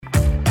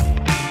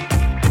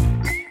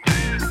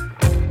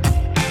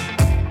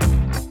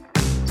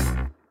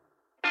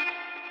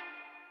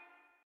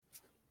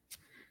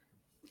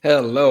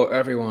Hello,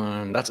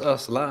 everyone. That's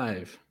us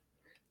live.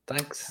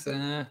 Thanks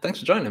for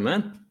joining,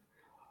 man.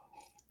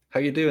 How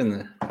you doing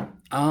there?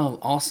 Oh,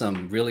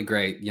 awesome. Really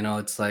great.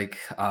 It's like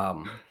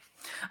I'm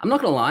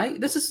not gonna lie,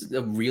 this is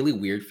a really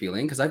weird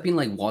feeling because I've been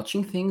like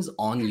watching things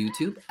on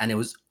YouTube and it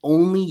was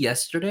only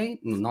yesterday,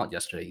 not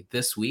yesterday,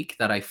 this week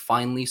that I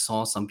finally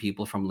saw some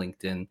people from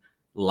LinkedIn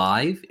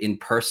live in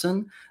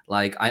person.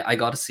 Like I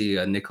got to see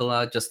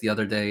Nicola just the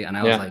other day and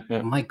I was Yeah, like,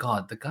 yeah, my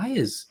God, the guy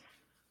is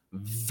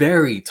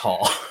very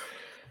tall.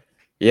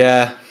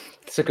 yeah.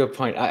 That's a good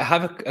point. I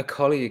have a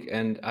colleague,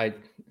 and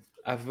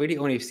I've really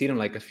only seen him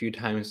like a few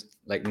times,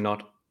 like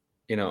not,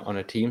 on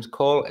a Teams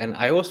call, and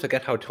I always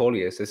forget how tall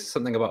he is. There's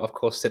something about, of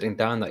course, sitting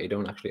down that you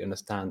don't actually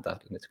understand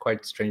that, and it's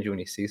quite strange when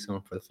you see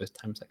someone for the first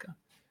time. It's like, oh,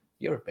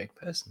 you're a big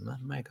person, man.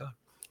 My God.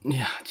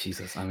 Yeah,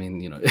 Jesus. I mean,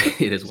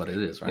 it is what it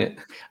is, Yeah, right?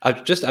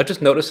 I've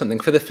just noticed something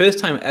for the first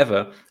time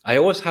ever. I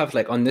always have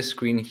like on this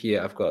screen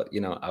here, I've got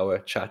our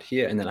chat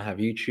here, and then I have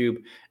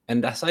YouTube.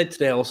 And aside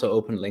today, I also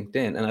opened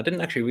LinkedIn, and I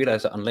didn't actually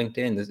realize that on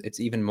LinkedIn it's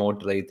even more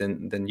delayed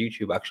than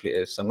YouTube actually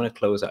is. So I'm going to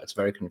close that. It's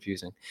very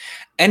confusing.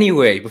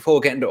 Anyway, before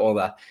we get into all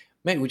that,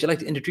 mate, would you like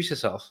to introduce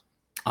yourself?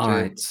 All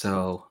right.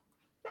 So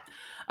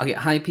okay,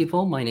 hi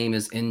people. My name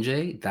is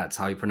Injae. That's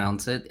how you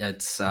pronounce it.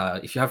 It's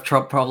if you have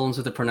problems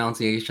with the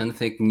pronunciation,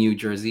 think New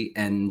Jersey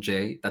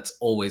NJ. That's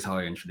always how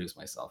I introduce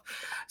myself.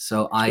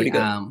 So It's I pretty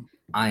good. am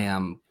I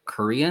am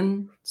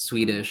Korean,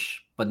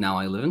 Swedish, but now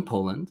I live in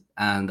Poland,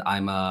 and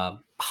I'm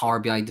a Power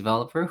BI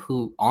developer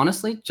who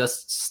honestly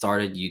just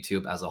started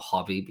YouTube as a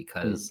hobby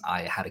because Mm.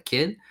 I had a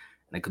kid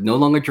and I could no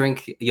longer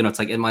drink. It's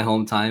like in my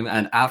home time.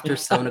 And after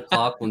 7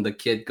 o'clock, when the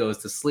kid goes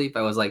to sleep,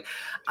 I was like,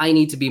 I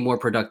need to be more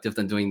productive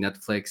than doing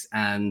Netflix,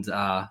 and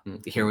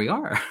here Mhm. we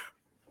are.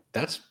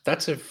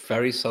 That's a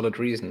very solid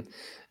reason.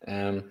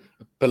 Um,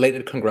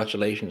 Belated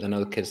congratulations. I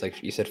know the kid's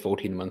like you said,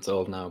 14 months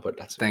old now, but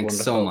that's Thanks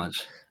so wonderful.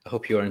 much. I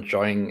hope you're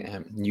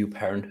enjoying new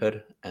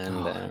parenthood and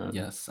Oh,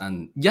 yes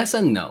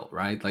and no,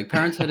 right? Like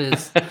parenthood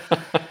is.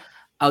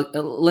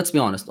 Let's be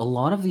honest. A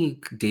lot of the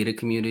data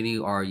community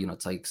are,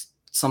 it's like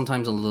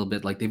sometimes a little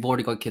bit like they've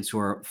already got kids who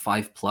are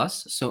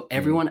 5+, so Mm.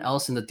 everyone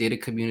else in the data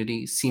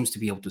community seems to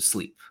be able to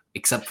sleep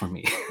except for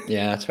me.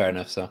 Yeah, that's fair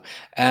enough. So,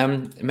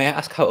 may I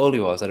ask how old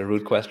you are? Is that a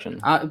rude question?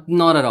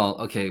 Not at all.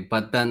 Okay,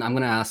 but then I'm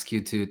gonna ask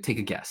you to take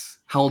a guess.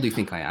 How old do you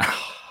think I am?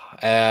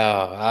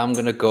 I'm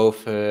gonna go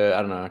for,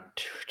 I don't know,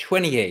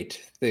 28,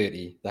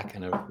 30, that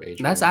kind of age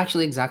That's range.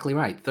 actually exactly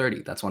right.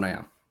 30. That's what I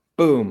am.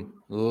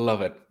 Boom,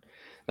 love it.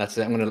 That's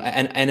it. I'm gonna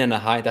and a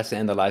high. That's the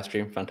end of the live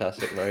stream.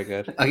 Fantastic, very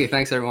good. Okay,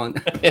 thanks everyone.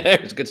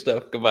 Yeah, it's good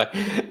stuff. Goodbye.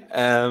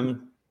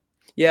 Um,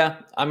 yeah,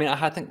 I mean,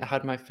 think I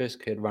had my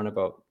first kid around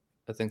about,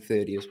 I think,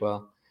 30 as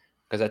well,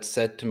 because I'd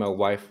said to my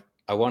wife,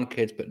 I want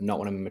kids, but not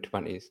when I'm in my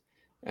 20s.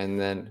 And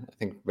then I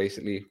think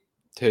basically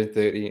turned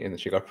 30 and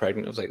she got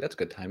pregnant. I was like, that's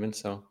good timing.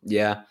 So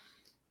yeah,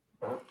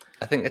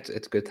 I think it's a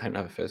good time to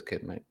have a first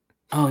kid, mate.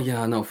 Oh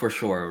yeah, no, for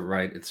sure,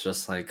 right? It's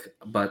just like,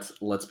 but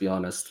let's be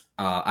honest.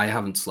 I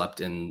haven't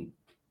slept in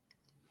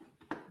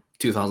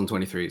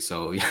 2023,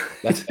 so yeah,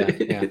 That's fair.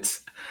 Yeah,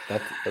 it's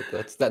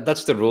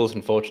that's the rules,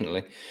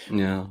 unfortunately.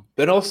 yeah.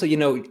 But also,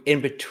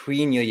 in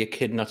between your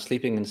kid not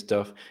sleeping and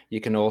stuff,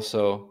 you can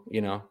also,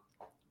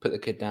 put the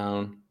kid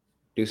down,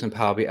 do some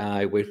Power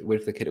BI, wait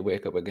for the kid to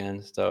wake up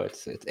again. So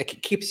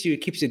it keeps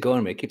you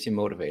going, mate. It keeps you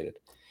motivated.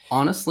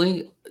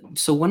 Honestly,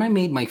 so when I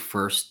made my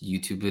first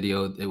YouTube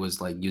video, it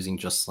was like using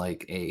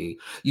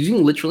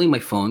literally my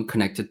phone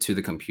connected to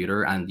the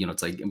computer, and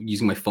it's like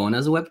using my phone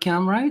as a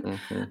webcam, right?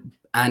 Hmm.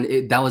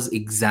 And that was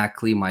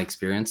exactly my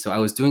experience. So I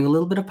was doing a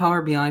little bit of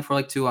Power BI for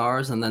like 2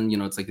 hours, and then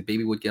it's like the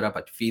baby would get up,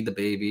 I'd feed the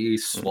baby,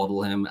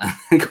 swaddle him, and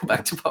then go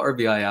back to Power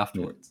BI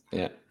afterwards.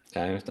 Yeah, I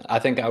understand. I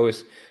think I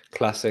was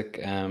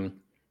classic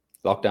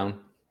lockdown.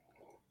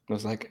 I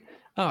was like,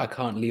 oh, I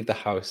can't leave the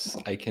house.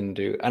 I can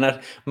do, and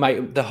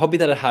the hobby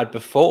that I had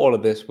before all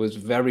of this was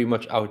very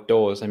much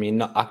outdoors. I mean,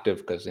 not active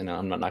because I'm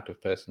not an active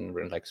person,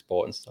 really like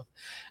sport and stuff.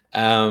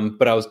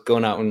 But I was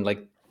going out and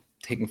like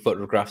taking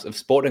photographs of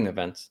sporting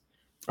events,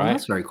 Oh, right?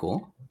 that's very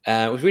cool.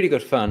 It was really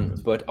good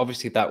fun, but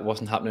obviously that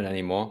wasn't happening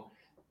anymore,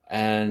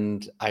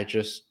 and I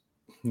just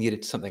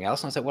needed something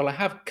else. And I was like, well, I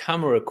have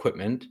camera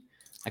equipment.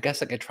 I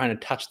guess I could try and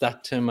attach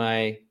that to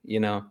my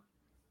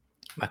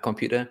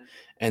computer,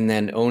 and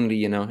then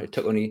it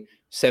took only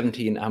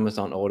 17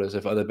 Amazon orders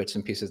of other bits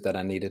and pieces that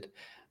I needed,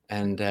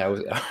 and I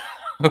was I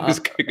Uh, was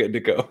good to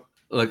go.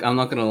 Look, I'm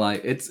not gonna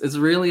lie, it's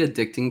really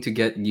addicting to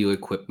get new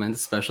equipment,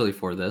 especially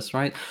for this,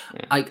 right?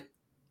 Yeah. I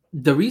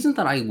The reason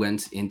that I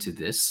went into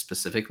this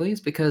specifically is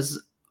because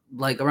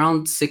like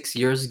around 6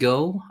 years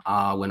ago,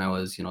 when I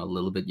was a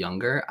little bit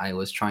younger, I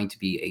was trying to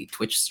be a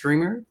Twitch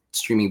streamer,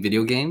 streaming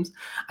video games.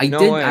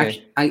 No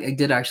way. I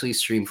did actually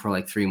stream for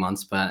like 3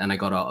 months, and I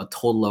got a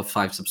total of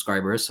 5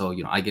 subscribers. So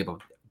I gave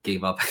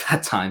up at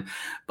that time.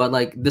 But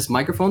like this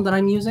microphone that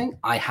I'm using,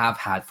 I have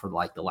had for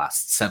like the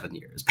last 7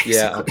 years,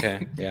 Yeah. basically.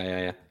 Okay.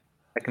 Yeah.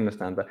 I can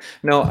understand that.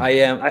 No,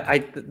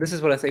 this is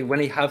what I say.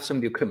 When you have some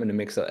of the equipment, it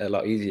makes it a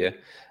lot easier.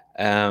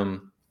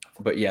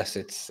 But yes,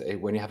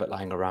 when you have it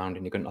lying around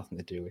and you've got nothing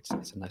to do, it's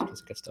a nice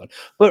place to get started.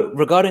 But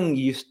regarding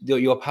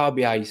your Power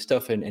BI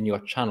stuff and your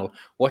channel,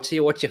 what's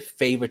your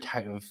favorite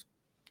type of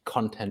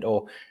content,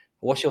 or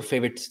what's your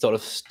favorite sort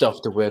of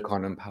stuff to work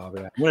on in Power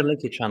BI? I'm going to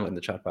link your channel in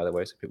the chat, by the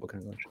way, so people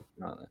can go and check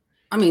it out there.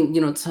 I mean,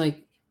 it's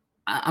like,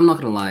 I'm not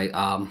gonna lie.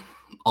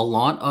 A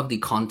lot of the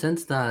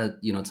content that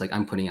it's like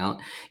I'm putting out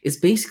is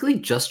basically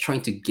just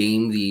trying to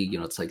game the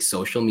it's like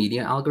social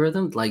media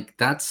algorithm. Like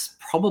that's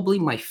probably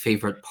my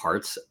favorite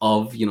part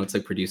of it's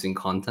like producing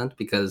content,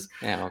 because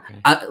Yeah,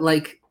 okay.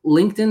 like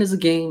LinkedIn is a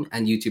game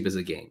and YouTube is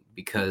a game,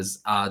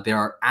 because there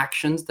are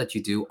actions that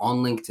you do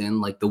on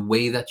LinkedIn, like the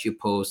way that you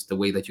post, the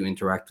way that you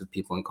interact with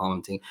people and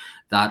commenting,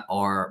 that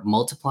are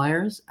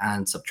multipliers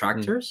and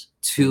subtractors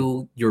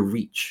to your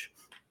reach.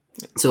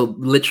 So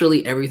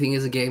literally everything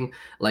is a game.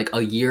 Like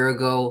a year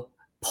ago,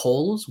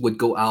 polls would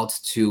go out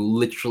to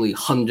literally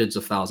hundreds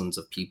of thousands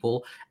of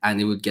people, and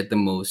it would get the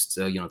most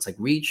it's like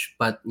reach.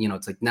 But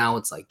it's like now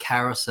it's like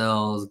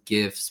carousels,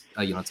 gifs.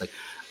 It's like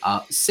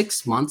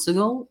 6 months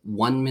ago,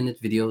 1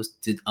 minute videos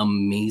did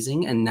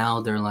amazing, and now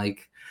they're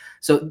like,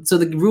 so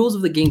the rules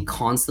of the game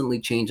constantly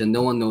change, and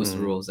no one knows the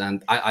rules,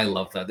 and I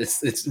love that.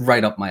 It's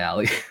right up my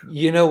alley.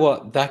 You know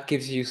what? That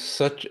gives you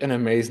such an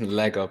amazing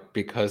leg up,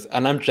 because,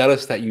 and I'm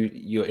jealous that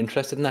you're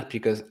interested in that,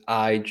 because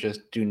I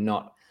just do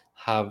not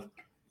have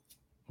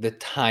the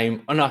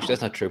time. Oh no, actually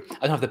that's not true.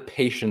 I don't have the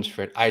patience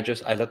for it. I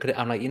look at it,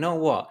 I'm like, you know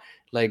what?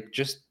 Like,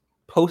 just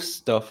post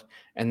stuff,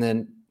 and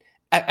then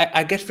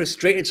I get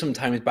frustrated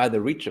sometimes by the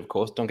reach, of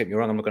course. Don't get me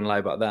wrong, I'm not gonna lie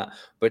about that.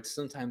 But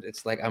sometimes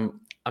it's like I'm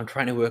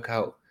trying to work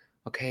out,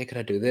 okay, could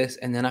I do this?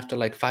 And then after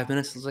like 5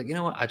 minutes, it's like, you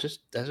know what? I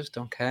just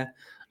don't care.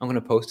 I'm gonna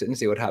post it and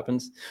see what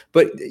happens.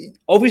 But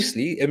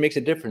obviously, it makes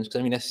a difference, because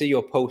I mean, I see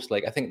your post.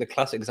 Like, I think the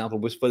classic example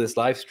was for this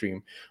live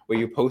stream where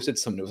you posted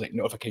something that was like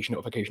notification,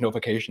 notification,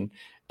 notification,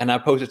 and I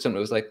posted something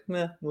that was like,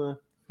 meh, well,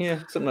 yeah,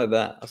 something like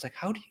that. I was like,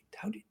 how do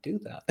you do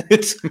that?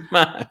 It's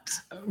mad.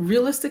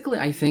 Realistically,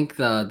 I think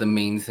the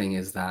main thing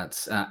is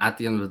that at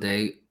the end of the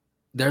day,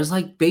 there's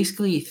like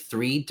basically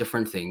three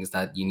different things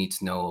that you need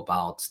to know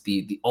about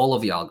the all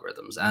of the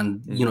algorithms.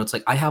 And it's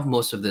like I have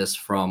most of this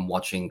from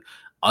watching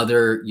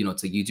other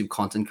it's like YouTube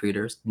content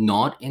creators,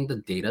 not in the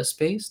data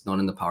space, not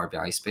in the Power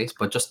BI space,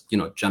 but just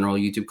general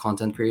YouTube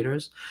content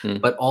creators.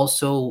 But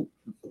also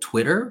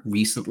Twitter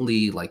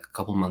recently, like a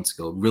couple months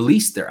ago,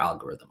 released their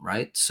algorithm,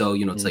 right? So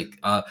it's like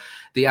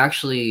they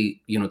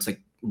actually it's like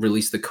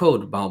released the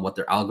code about what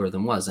their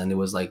algorithm was, and it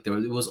was like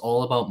it was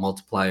all about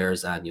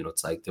multipliers and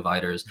it's like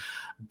dividers.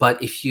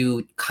 But if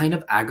you kind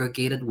of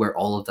aggregated where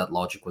all of that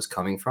logic was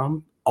coming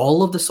from,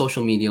 all of the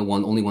social media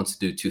one only wants to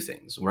do two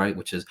things, right?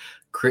 Which is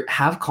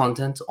have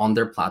content on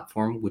their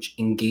platform which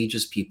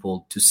engages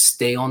people to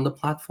stay on the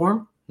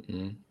platform.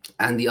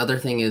 And the other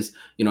thing is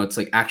it's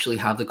like actually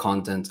have the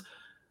content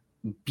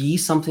be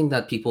something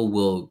that people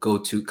will go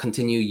to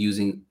continue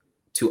using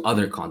to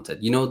other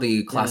content.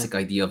 The classic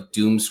idea of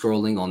doom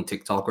scrolling on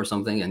TikTok or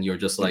something, and you're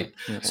just like,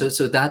 so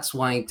that's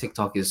why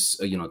TikTok is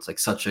it's like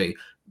such a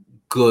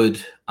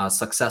good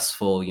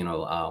successful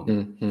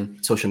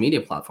social media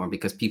platform,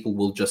 because people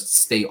will just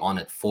stay on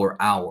it for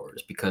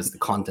hours because the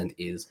content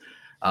is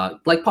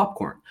like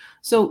popcorn.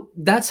 So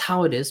that's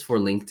how it is for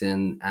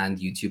LinkedIn and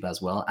YouTube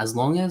as well. As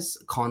long as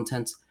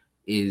content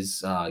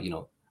is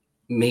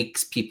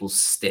makes people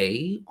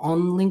stay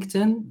on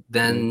LinkedIn,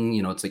 then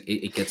it's like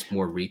it gets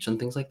more reach and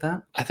things like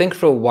that. I think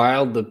for a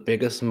while the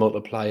biggest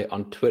multiplier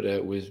on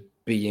Twitter was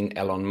being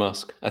Elon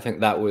Musk. I think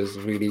that was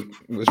really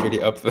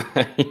up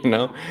there,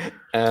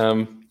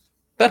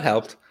 that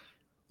helped,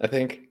 I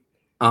think.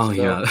 Oh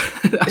so,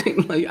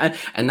 yeah.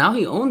 And now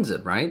he owns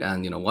it, right?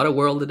 And what a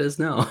world it is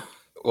now.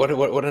 What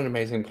an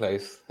amazing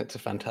place. It's a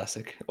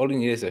fantastic. All you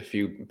need is a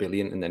few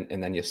billion,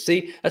 and then you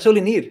see, that's all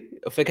you need.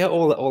 Forget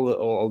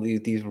all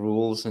these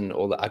rules and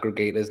all the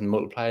aggregators and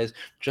multipliers.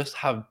 Just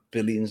have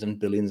billions and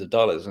billions of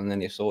dollars, and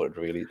then you're sorted,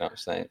 really. You know what I'm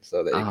saying?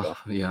 So there you go.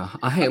 Yeah.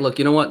 Hey, look,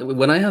 you know what?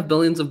 When I have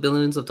billions of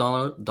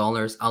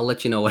dollars, I'll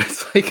let you know what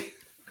it's like.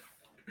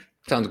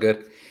 Sounds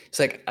good. It's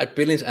like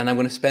billions, and I'm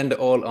going to spend it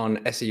all on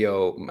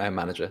SEO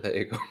manager. There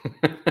you go.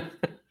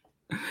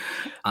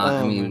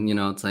 I mean,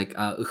 it's like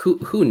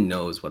who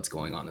knows what's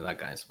going on in that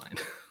guy's mind.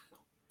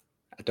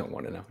 I don't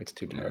want to know. It's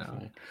too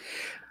terrifying.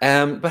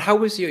 But how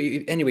was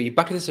anyway?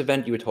 Back to this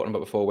event you were talking about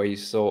before, where you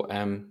saw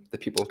the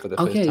people for the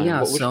first time.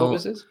 Yeah. What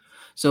was this?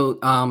 So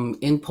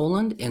in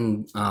Poland,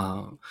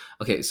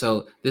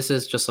 so this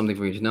is just something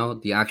for you to know.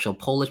 The actual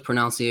Polish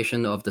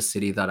pronunciation of the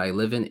city that I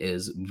live in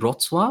is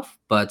Wrocław,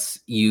 but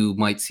you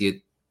might see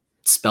it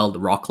spelled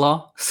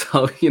Rocklaw.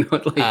 So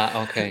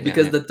okay,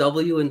 because the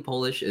W in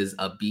Polish is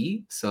a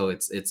B, so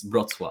it's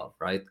Wrocław,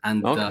 right?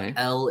 And the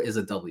L is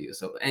a W.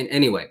 So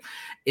anyway,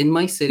 in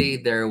my city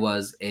there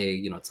was a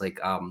it's like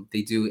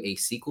they do a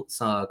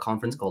SQL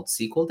conference called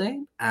SQL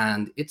Day,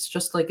 and it's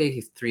just like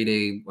a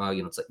 3-day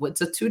it's like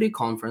it's a 2-day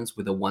conference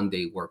with a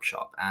 1-day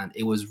workshop, and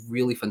it was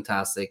really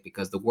fantastic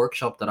because the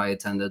workshop that I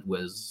attended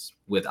was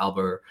with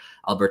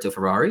Alberto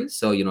Ferrari.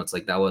 So it's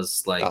like that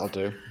was like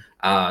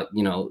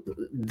You know,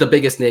 the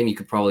biggest name you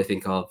could probably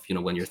think of, you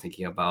know, when you're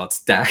thinking about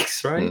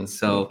DAX, right?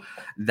 So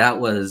that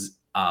was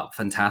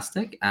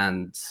fantastic.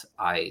 And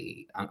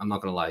I'm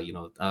not gonna lie, you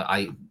know,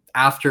 I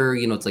after,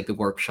 you know, it's like the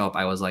workshop,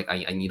 I was like,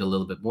 I need a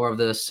little bit more of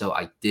this, so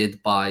I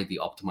did buy the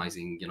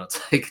optimizing, you know,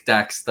 it's like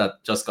DAX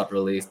that just got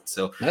released.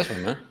 So Nice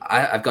one, man.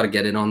 I've got to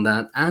get in on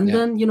that. And Yeah.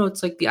 then, you know,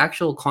 it's like the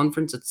actual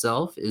conference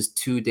itself is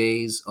 2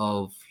 days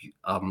of,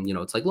 you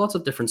know, it's like lots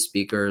of different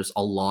speakers,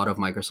 a lot of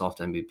Microsoft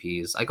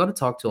MVPs. I got to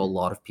talk to a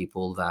lot of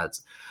people that,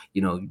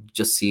 you know,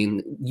 just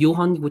seen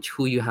Johan,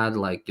 who you had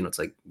like, you know, it's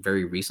like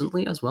very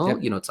recently as well.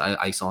 Yep. You know, it's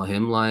I saw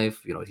him live.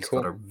 You know, he's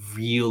Cool. got a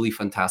really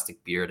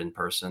fantastic beard in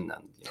person,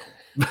 and you know.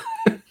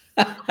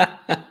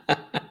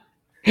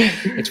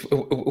 It's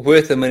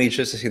worth the money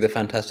just to see the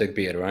fantastic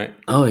beard, right?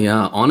 Oh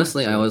yeah,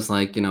 honestly, I was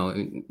like, you know,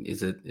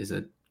 is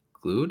it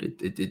glued?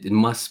 It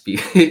must be.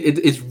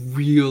 It's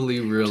really,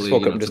 Just really,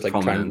 woke you up know, and it's just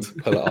like try and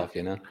prominent. pull it off,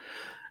 you know.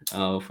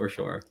 Oh, for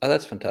sure. Oh,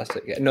 that's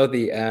fantastic. Yeah. No,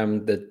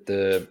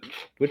 the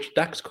which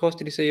DAX course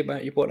did you say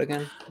you bought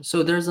again?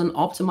 So there's an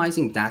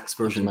optimizing DAX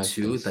version Optimized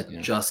 2 this, that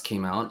yeah. just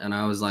came out, and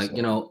I was like, So-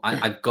 you know,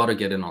 I've got to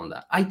get in on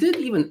that. I did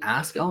even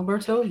ask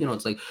Alberto, you know,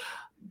 it's like,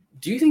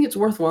 do you think it's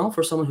worthwhile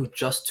for someone who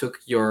just took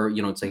your,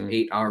 you know, it's like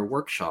 8-hour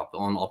workshop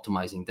on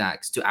optimizing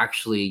DAX to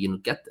actually, you know,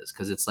 get this?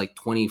 Because it's like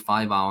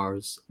 25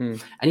 hours.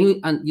 And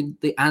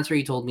the answer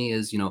he told me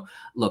is, you know,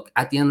 look,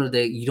 at the end of the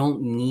day, you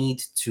don't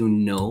need to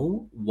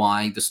know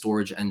why the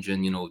storage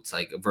engine, you know, it's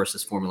like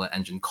versus formula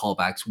engine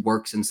callbacks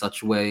works in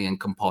such a way and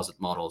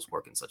composite models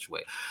work in such a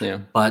way.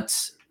 Yeah. But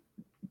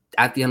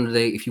at the end of the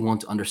day, if you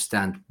want to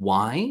understand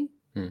why,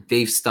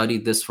 they've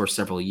studied this for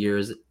several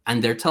years,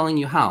 and they're telling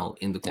you how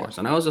in the course.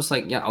 And I was just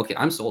like, yeah, okay,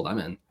 I'm sold. I'm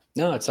in.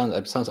 No, it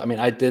sounds. I mean,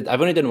 I've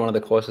only done one of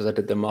the courses. I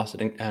did the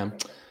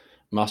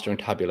mastering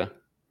tabular,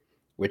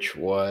 which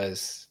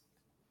was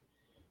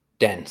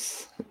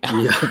dense.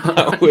 Yeah.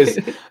 That was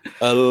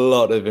a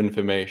lot of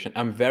information.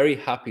 I'm very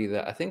happy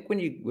that I think when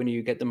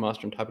you get the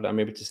mastering tabular,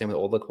 maybe it's the same with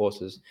all the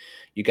courses,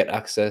 you get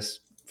access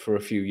for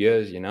a few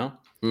years, you know.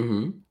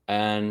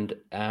 And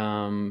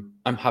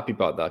I'm happy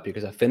about that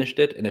because I finished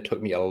it, and it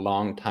took me a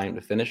long time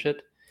to finish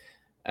it.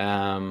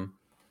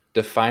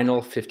 The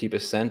final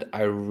 50%,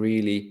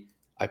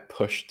 I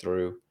pushed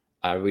through.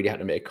 I really had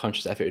to make a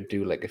conscious effort to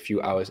do like a few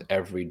hours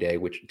every day,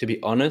 which, to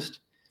be honest,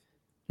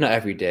 not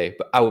every day,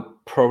 but I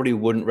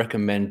wouldn't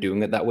recommend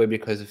doing it that way,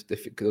 because of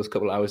those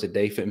couple of hours a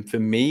day for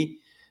me,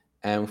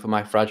 for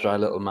my fragile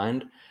little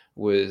mind,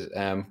 was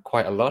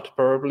quite a lot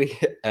probably.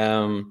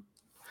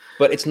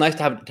 But it's nice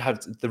to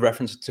have the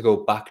reference to go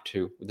back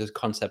to, those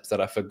concepts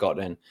that I've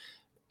forgotten.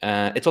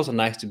 It's also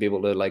nice to be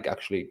able to like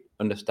actually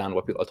understand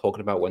what people are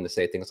talking about when they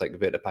say things like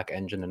VertiPack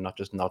engine and not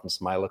just nod and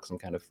smile like some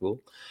kind of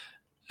fool.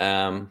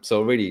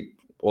 So really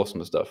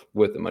awesome stuff,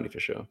 worth the money for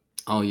sure.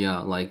 Oh yeah,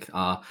 like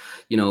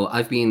you know,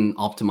 I've been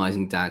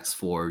optimizing DAX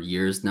for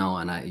years now,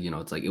 and you know,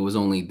 it's like it was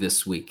only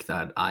this week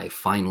that I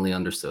finally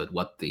understood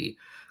what the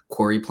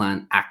query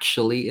plan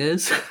actually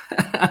is.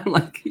 I'm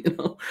like,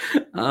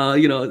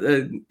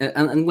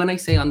 and when I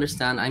say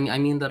understand, I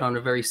mean that on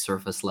a very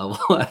surface level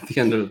at the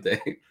end of the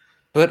day.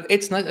 But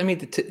it's nice. I mean,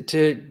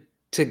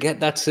 to get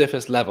that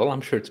surface level,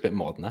 I'm sure it's a bit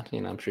more than that. You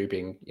know, I'm sure you're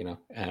being,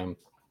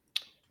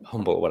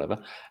 humble or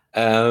whatever.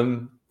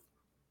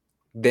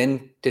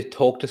 Then to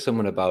talk to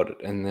someone about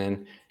it, and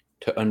then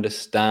to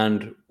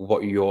understand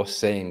what you're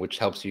saying, which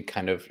helps you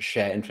kind of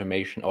share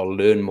information or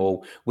learn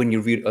more when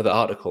you read other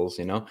articles,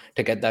 you know,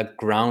 to get that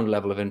ground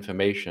level of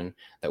information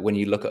that when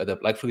you look at other,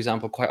 like, for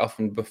example, quite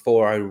often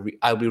before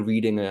I'll be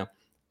reading a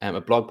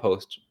blog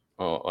post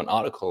or an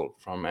article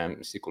from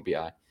SQL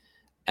BI,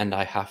 and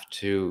I have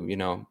to, you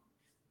know,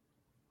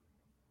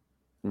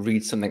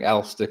 read something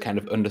else to kind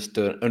of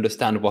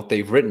understand what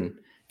they've written,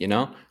 you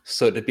know.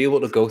 So to be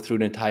able to go through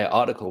an entire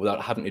article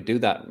without having to do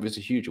that was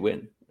a huge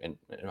win, in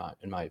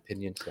my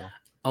opinion. So.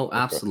 Oh,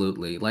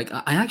 absolutely. Like,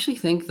 I actually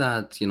think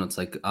that, you know, it's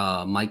like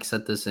Mike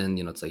said this in,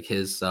 you know, it's like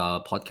his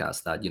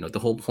podcast, that, you know, the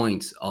whole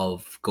point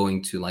of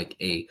going to like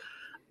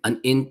an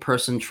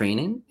in-person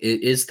training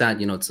is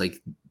that, you know, it's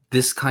like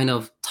this kind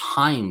of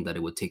time that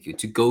it would take you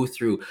to go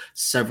through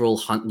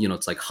several, you know,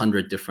 it's like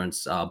 100 different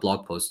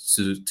blog posts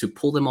to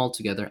pull them all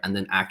together and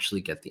then actually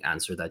get the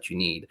answer that you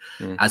need,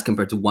 as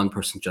compared to one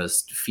person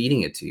just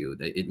feeding it to you.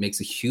 It makes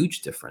a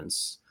huge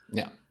difference.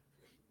 Yeah,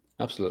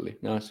 absolutely.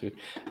 No, it's good.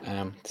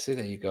 So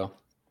there you go.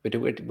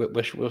 We'll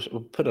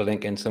put a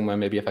link in somewhere,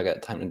 maybe if I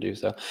get time to do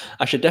so.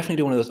 I should definitely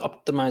do one of those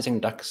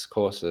optimizing DAX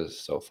courses.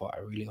 So far,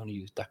 I really only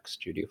use DAX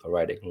Studio for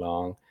writing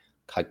long,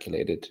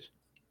 calculated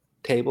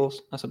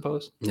tables, I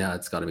suppose. Yeah,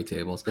 it's got to be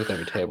tables. It's got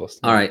to be tables.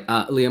 All right,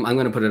 Liam, I'm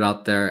going to put it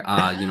out there.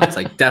 You know, it's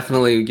like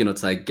definitely, you know,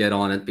 it's like get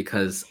on it,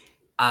 because,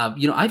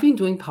 you know, I've been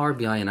doing Power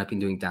BI and I've been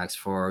doing DAX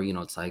for, you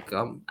know, it's like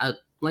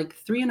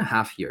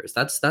 3.5 years.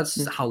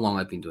 That's how long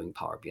I've been doing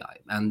Power BI.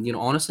 And, you know,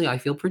 honestly, I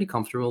feel pretty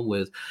comfortable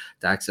with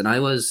DAX. And I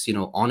was, you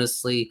know,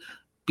 honestly,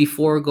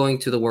 before going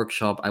to the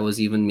workshop, I was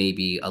even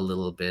maybe a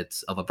little bit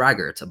of a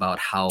braggart about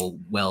how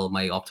well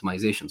my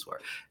optimizations were.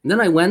 And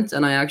then I went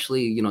and I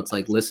actually, it's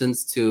like listened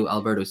to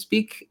Alberto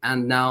speak,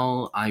 and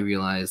now I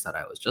realized that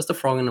I was just a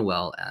frog in a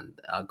well, and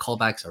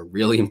callbacks are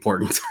really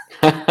important.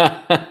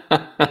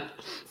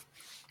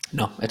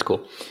 No, it's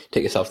cool.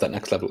 Take yourself to that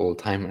next level all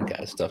the time and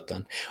get stuff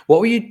done. What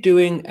were you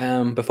doing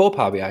before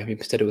Power BI? You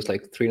said it was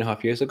like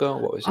 3.5 years ago.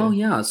 What was it? Oh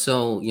yeah,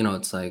 so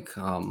it's like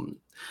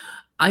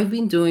I've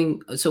been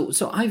doing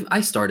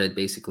I started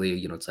basically,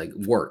 it's like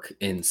work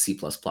in C++,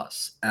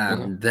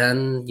 and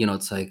then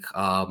it's like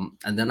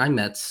and then I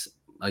met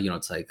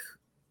it's like,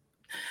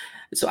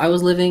 so I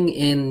was living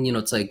in,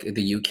 it's like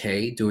the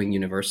UK doing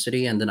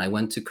university, and then I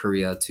went to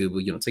Korea to,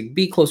 it's like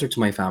be closer to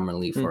my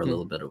family for a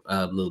little bit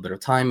of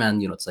time.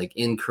 And, it's like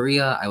in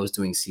Korea, I was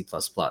doing C++.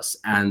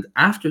 And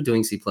after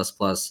doing C++,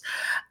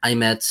 I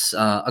met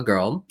a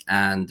girl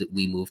and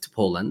we moved to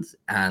Poland.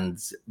 And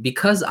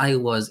because I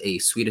was a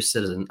Swedish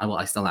citizen, well,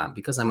 I still am,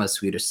 because I'm a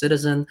Swedish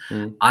citizen,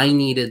 I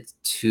needed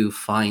to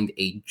find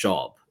a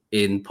job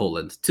in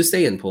Poland to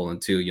stay in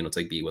Poland to, it's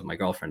like be with my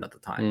girlfriend at the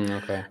time.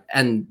 Okay.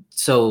 And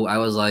so I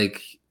was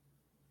like,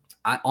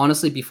 I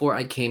honestly, before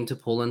I came to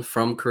Poland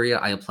from Korea,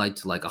 I applied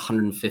to like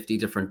 150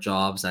 different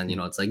jobs, and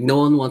it's like no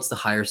one wants to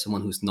hire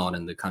someone who's not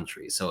in the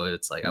country. So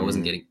it's like I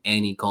wasn't getting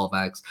any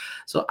callbacks.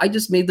 So I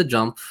just made the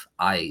jump.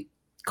 I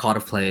caught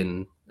a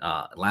plane,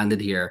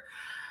 landed here,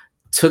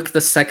 took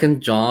the second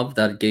job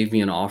that gave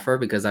me an offer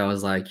because I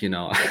was like,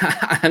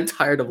 I'm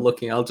tired of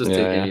looking. I'll just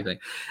take anything.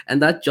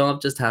 And that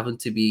job just happened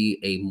to be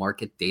a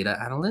market data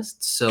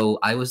analyst. So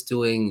I was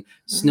doing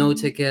snow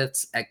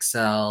tickets,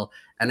 Excel,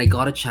 and I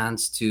got a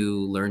chance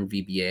to learn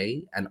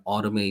VBA and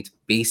automate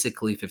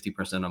basically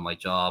 50% of my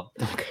job.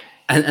 Okay.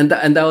 And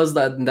that was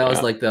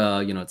was like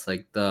the, it's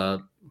like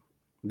the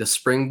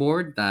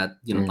springboard that,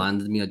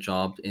 landed me a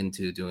job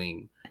into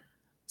doing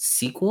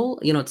SQL,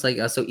 it's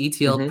like so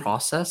ETL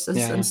processes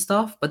and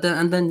stuff. But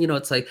then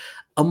it's like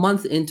a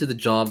month into the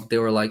job, they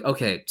were like,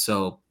 okay,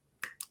 so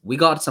we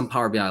got some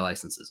Power BI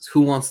licenses. Who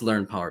wants to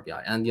learn Power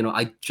BI? And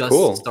I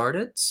just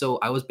started, so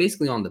I was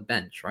basically on the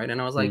bench, right? And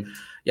I was like,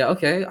 yeah,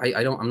 okay,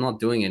 I'm not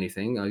doing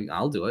anything.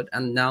 I'll do it.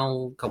 And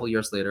now a couple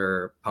years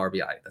later, Power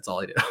BI. That's all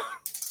I do.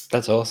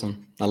 That's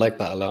awesome. I like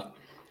that a lot.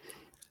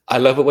 I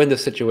love it when the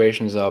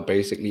situations are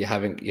basically you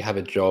have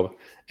a job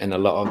and a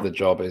lot of the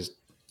job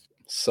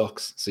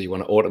sucks, so you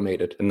want to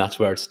automate it, and that's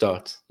where it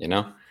starts.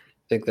 I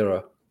think there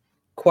are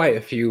quite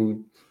a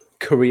few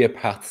career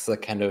paths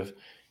that kind of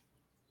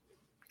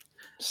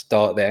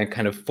start there and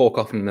kind of fork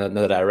off in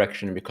another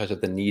direction because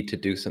of the need to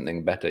do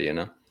something better.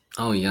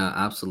 Oh yeah,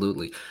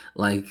 absolutely.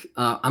 Like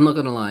I'm not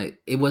gonna lie,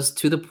 it was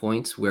to the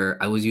point where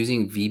I was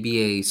using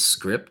VBA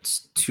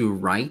scripts to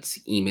write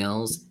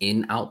emails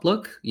in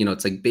Outlook.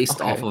 It's like based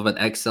off of an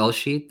Excel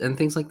sheet and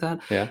things like that.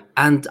 Yeah.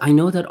 And I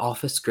know that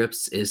Office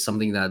scripts is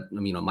something that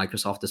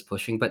Microsoft is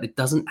pushing, but it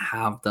doesn't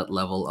have that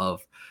level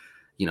of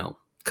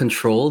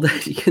control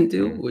that you can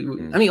do.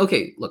 I mean,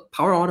 okay, look,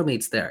 Power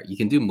Automate's there. You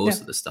can do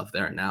most of the stuff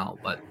there now,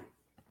 but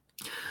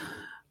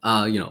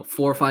 4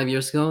 or 5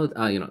 years ago,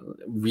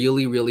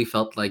 really, really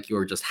felt like you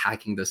were just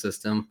hacking the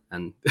system,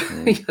 and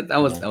that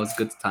was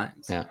good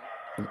times. Yeah.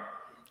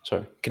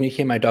 Sorry, can you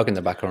hear my dog in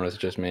the background, or is it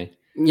just me?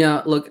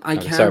 Yeah, look, I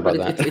Okay, can, sorry but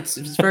about that. it's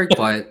very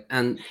quiet,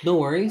 and no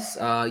worries.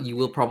 You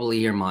will probably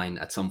hear mine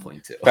at some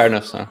point too. Fair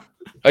enough, sir.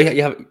 Oh yeah,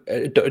 you have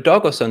a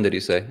dog or son? Did you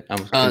say?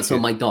 So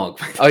my dog.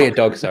 Oh yeah,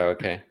 dog. Sorry.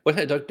 Okay. What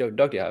kind of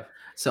dog do you have?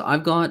 So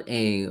I've got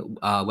a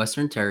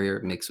Western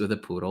Terrier mixed with a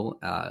poodle,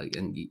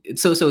 and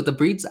so the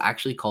breed's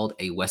actually called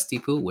a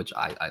Westie Poo, which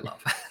I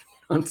love.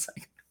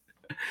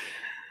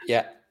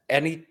 Yeah,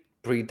 any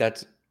breed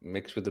that's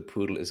mixed with a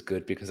poodle is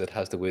good because it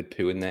has the word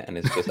poo in there, and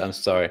it's just I'm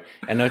sorry.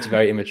 I know it's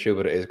very immature,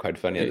 but it is quite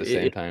funny at the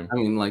same time. I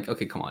mean, like,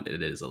 okay, come on,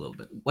 it is a little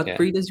bit. What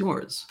breed is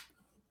yours?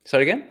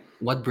 Sorry again?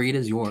 What breed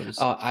is yours?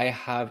 Oh, I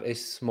have a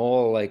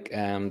small, like,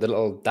 the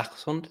little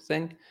dachshund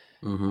thing.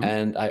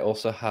 And I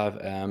also have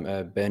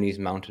a Bernese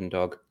Mountain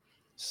Dog.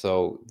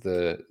 So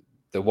the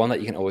one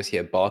that you can always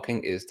hear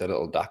barking is the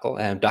little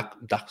dachshund,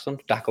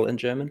 dachshund in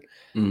German.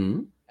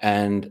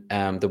 And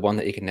the one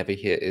that you can never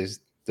hear is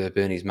the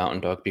Bernese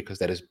Mountain Dog, because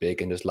they're just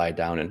big and just lie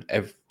down, and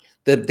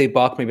they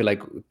bark maybe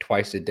like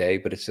twice a day,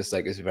 but it's just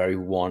like it's very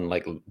one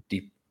like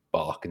deep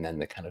bark, and then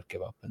they kind of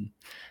give up and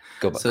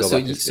go back.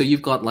 So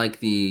you've got like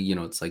the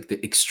it's like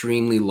the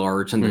extremely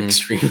large and the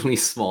extremely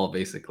small,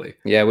 basically.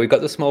 Yeah, we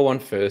got the small one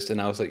first,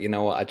 and I was like, you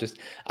know what,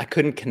 I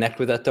couldn't connect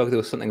with that dog. There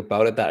was something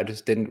about it that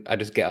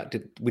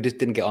we just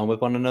didn't get on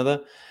with one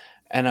another.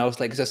 And I was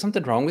like, is there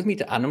something wrong with me?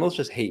 Do animals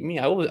just hate me?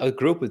 I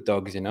grew up with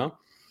dogs,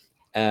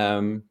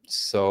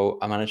 so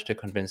I managed to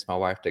convince my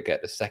wife to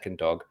get a second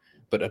dog,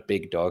 but a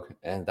big dog,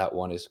 and that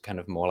one is kind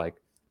of more like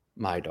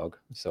my dog.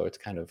 So it's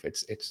kind of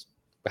it's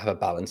we have a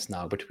balance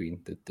now between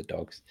the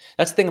dogs.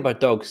 That's the thing about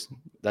dogs.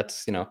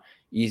 That's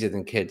easier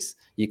than kids.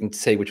 You can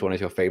say which one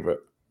is your favorite,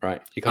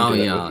 right? You can't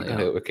do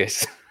that with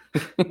kids.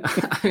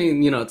 I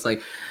mean, it's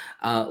like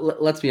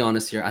Let's be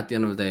honest here. At the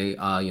end of the day,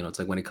 it's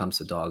like when it comes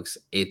to dogs,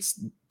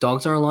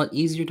 dogs are a lot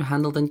easier to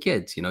handle than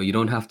kids. You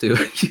don't have to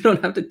you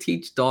don't have to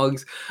teach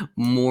dogs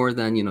more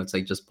than it's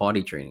like just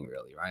potty training,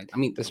 really, right? I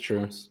mean, That's of true.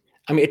 course.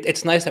 I mean,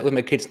 it's nice that with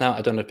my kids now,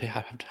 I don't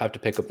have to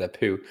pick up their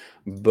poo,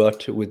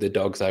 but with the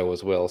dogs, I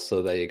always will.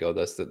 So there you go.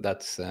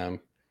 That's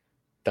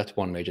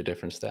one major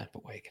difference there.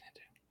 But what are you gonna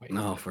do? What are you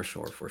No, gonna do? for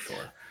sure, for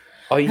sure.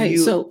 Are Hey,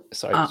 you? so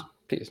Sorry,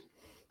 please.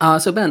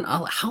 So Ben,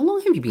 how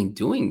long have you been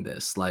doing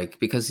this? Like,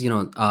 because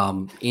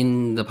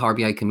in the Power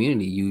BI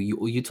community,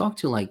 you talk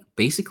to like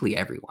basically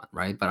everyone,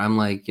 right? But I'm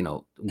like,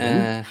 when?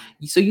 Uh,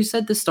 So you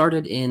said this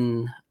started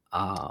in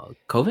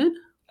COVID?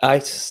 I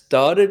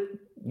started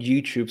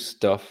YouTube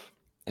stuff,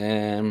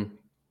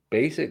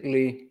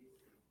 basically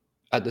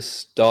at the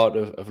start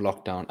of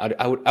lockdown.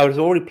 I was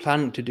already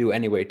planning to do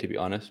anyway, to be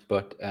honest,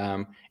 but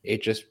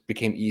it just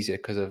became easier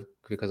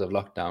because of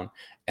lockdown,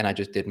 and I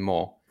just did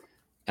more.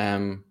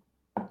 Um,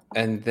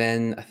 and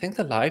then I think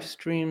the live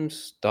streams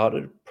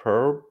started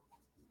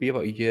probably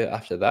about a year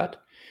after that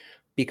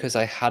because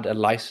I had a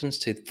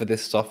license for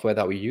this software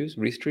that we use,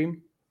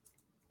 Restream,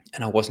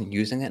 and I wasn't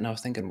using it, and I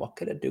was thinking, what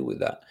could I do with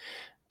that?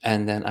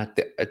 And then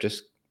I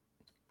just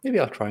maybe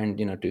I'll try and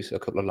do a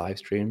couple of live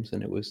streams,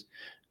 and it was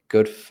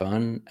good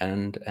fun.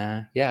 And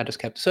yeah, I just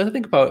kept. So I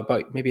think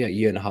about maybe a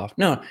year and a half.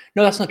 No,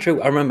 that's not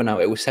true. I remember now.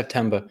 It was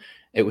September.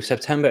 It was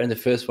September, and the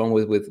first one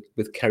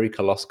with Kerry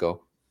Kolosko.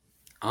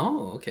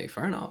 Oh, okay,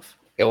 fair enough.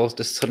 It all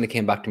just suddenly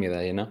came back to me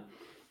there. Oh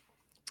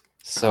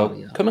So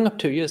yeah. coming up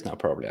 2 years now,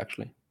 probably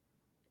actually.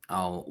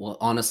 Oh, well,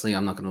 honestly,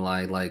 I'm not gonna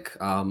lie. Like,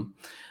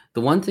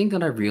 the one thing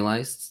that I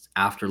realized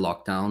after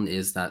lockdown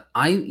is that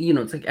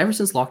it's like ever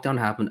since lockdown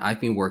happened,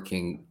 I've been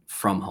working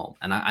from home,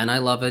 and I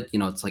love it.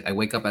 It's like I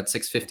wake up at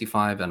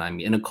 6:55 and I'm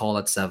in a call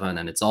at 7,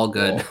 and it's all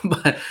good.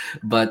 Whoa,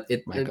 But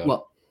my God.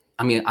 well,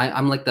 I mean,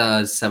 I'm like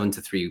the 7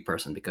 to 3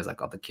 person because I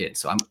got the kids,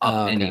 so I'm up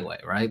Oh, okay. anyway,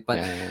 right? But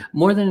Yeah.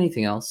 more than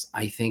anything else,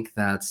 I think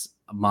that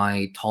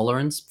my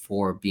tolerance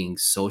for being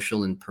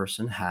social in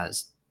person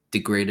has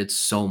degraded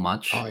so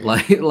much. Oh,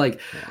 yeah.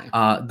 Like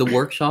Yeah. the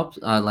workshop,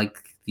 like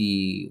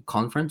the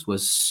conference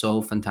was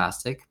so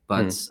fantastic.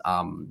 But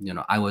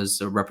Mm, I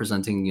was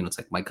representing, it's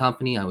like my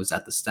company. I was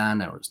at the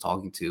stand. I was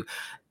talking to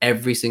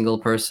every single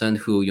person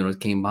who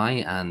came by,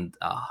 and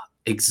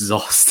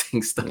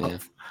exhausting yeah.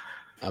 stuff.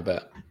 I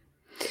bet.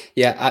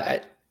 Yeah,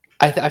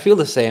 I feel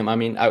the same. I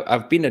mean,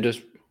 I've been to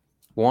just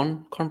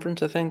one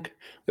conference, I think.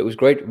 It was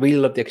great. Really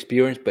loved the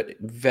experience, but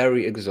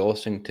very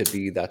exhausting to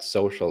be that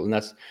social. And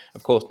that's,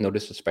 of course, no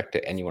disrespect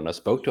to anyone I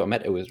spoke to. I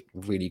met, it was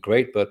really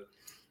great. But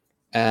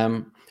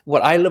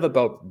what I love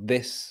about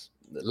this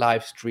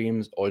live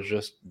streams or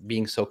just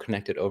being so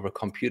connected over a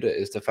computer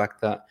is the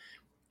fact that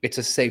it's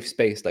a safe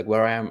space. Like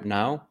where I am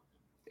now,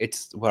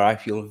 it's where I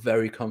feel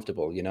very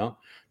comfortable.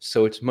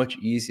 So it's much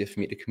easier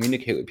for me to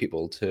communicate with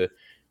people, to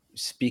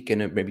speak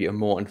in maybe a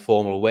more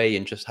informal way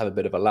and just have a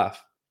bit of a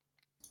laugh.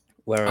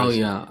 Oh Whereas,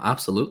 yeah,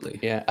 absolutely.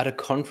 yeah, at a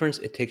conference,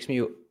 it takes me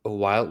a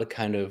while to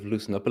kind of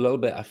loosen up a little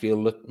bit. I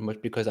feel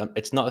much because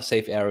it's not a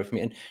safe area for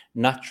me, and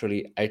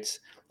naturally,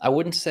 I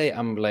wouldn't say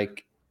I'm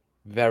like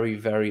very,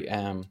 very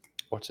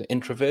what's it,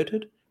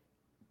 introverted.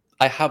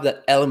 I have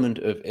that element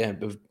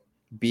of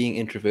being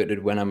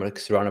introverted when I'm like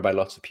surrounded by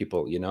lots of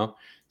people.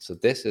 So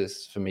this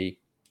is for me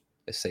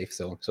a safe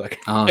zone, so I can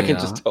Oh I can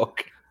yeah. just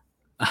talk.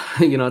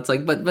 It's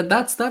like, but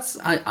that's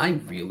I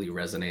really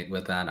resonate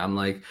with that. I'm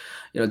like,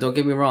 don't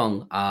get me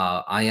wrong,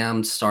 I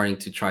am starting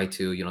to try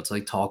to it's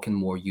like talk in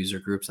more user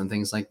groups and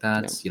things like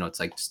that. Yeah,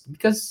 It's like, just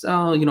because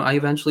I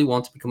eventually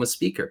want to become a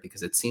speaker,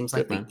 because it seems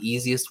like good the man.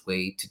 easiest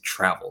way to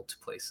travel to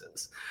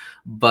places.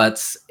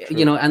 But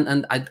True.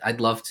 and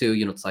I'd love to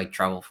it's like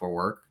travel for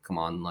work. Come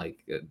on, like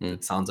Mm,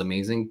 it sounds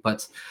amazing.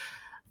 But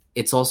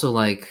it's also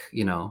like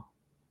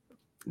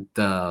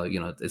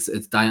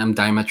I'm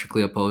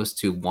diametrically opposed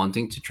to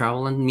wanting to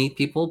travel and meet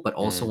people, but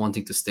also mm.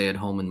 wanting to stay at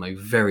home in my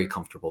very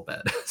comfortable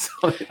bed.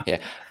 So Yeah,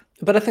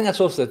 but I think that's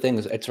also the thing.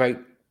 It's right,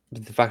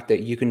 the fact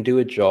that you can do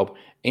a job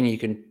and you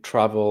can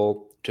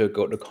travel to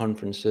go to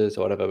conferences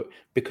or whatever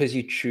because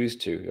you choose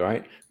to,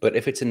 right? But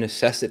if it's a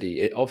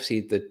necessity, it obviously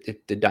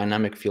the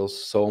dynamic feels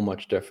so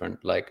much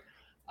different. Like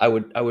I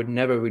would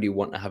never really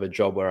want to have a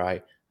job where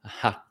I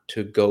had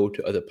to go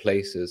to other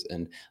places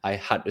and I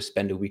had to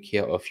spend a week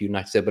here or a few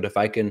nights there. But if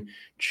I can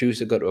choose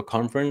to go to a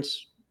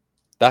conference,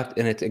 that,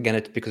 and it's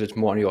because it's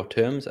more on your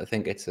terms. I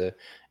think it's a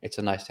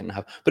nice thing to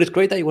have. But it's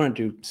great that you want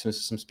to do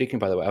some speaking,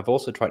 by the way. I've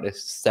also tried to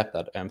step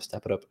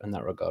it up in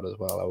that regard as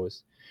well. I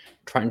was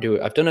trying to do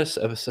it. I've done a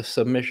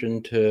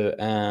submission to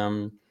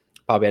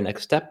Power BI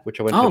Next Step, which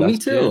I went to me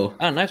last year. too.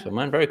 Ah, nice one,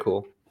 man. Very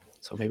cool.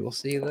 So maybe we'll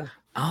see you there.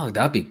 Oh,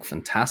 that'd be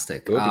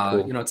fantastic. It would be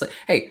cool. It's like,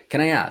 hey, can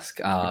I ask?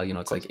 Of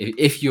It's like, course.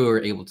 if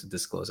you're able to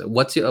disclose it,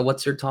 what's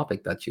your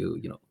topic that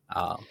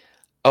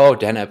Oh,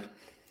 Deneb.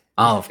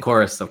 oh, of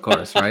course,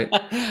 right?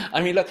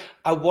 I mean, look,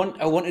 I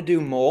want to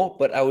do more,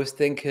 but I was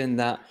thinking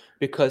that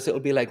because it'll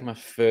be like my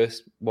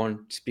first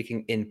one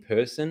speaking in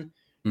person,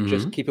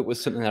 just Mm-hmm. keep it with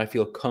something that I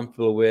feel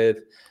comfortable with.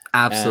 Um,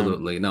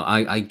 Absolutely. No,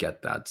 I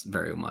get that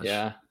very much.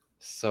 yeah.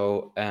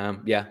 So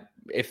yeah,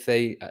 if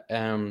they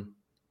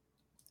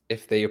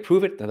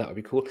approve it, then that would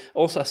be cool.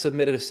 Also, I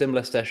submitted a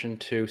similar session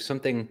to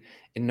something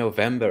in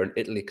November in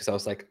Italy because I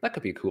was like, that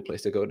could be a cool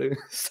place to go to.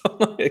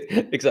 So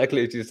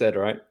exactly as you said,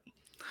 right?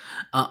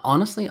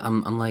 Honestly,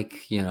 I'm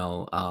like,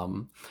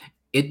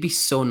 it'd be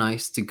so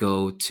nice to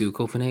go to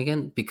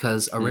Copenhagen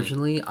because Mm,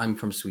 originally I'm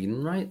from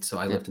Sweden, right? So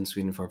I yeah. lived in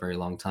Sweden for a very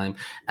long time,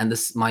 and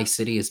this my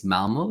city is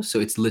Malmo, so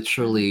it's Oh,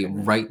 literally okay,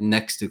 nice. right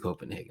next to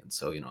Copenhagen.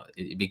 So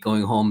it'd be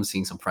going home,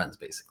 seeing some friends,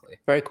 basically.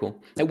 Very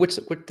cool. And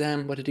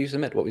what did you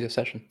submit? What was your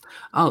session?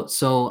 Oh,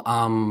 so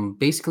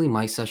basically,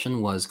 my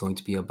session was going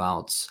to be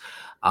about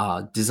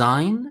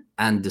design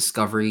and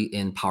discovery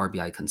in Power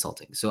BI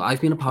consulting. So I've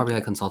been a Power BI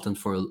Okay. consultant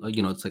for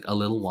it's like a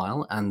little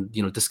while, and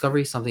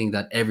discovery is something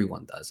that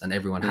everyone does and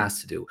everyone Mm, has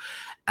to do.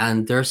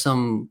 And there are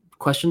some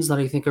questions that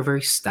I think are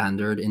very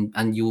standard,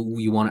 and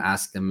you want to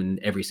ask them in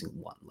every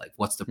single one, like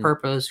what's the mm,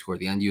 purpose, who are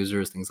the end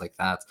users, things like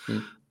that.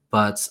 mm,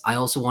 But I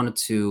also wanted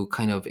to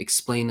kind of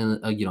explain,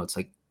 it's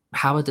like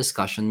have a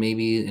discussion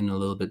maybe in a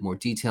little bit more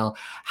detail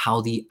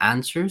how the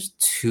answers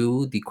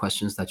to the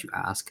questions that you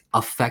ask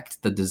affect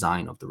the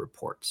design of the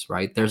reports,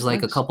 right? There's like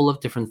a nice. couple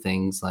of different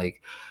things,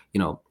 like, you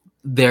know,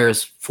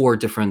 there's four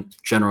different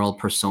general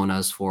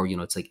personas for,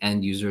 it's like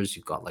end users.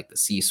 You've got like the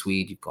C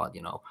suite, you've got,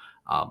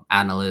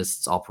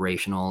 analysts,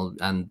 operational,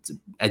 and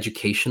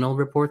educational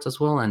reports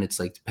as well. And it's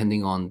like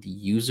depending on the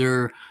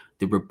user,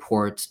 the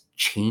report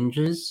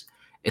changes,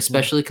 Yeah.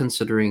 especially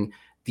considering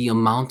the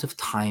amount of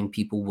time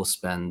people will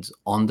spend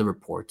on the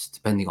report,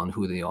 depending on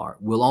who they are,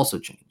 will also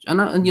change. And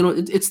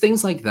it's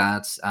things like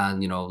that.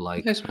 And,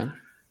 like, Nice, man.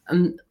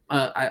 and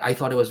I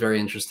thought it was very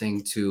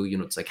interesting to,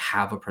 it's like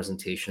have a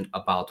presentation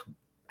about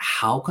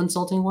how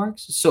consulting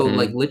works. So,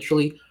 like, Mm,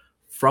 literally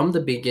from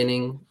the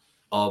beginning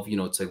of,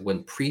 it's like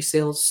when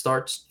pre-sales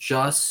starts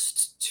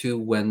just to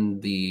when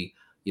the,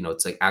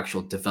 it's like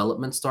actual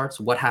development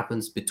starts, what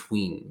happens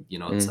between,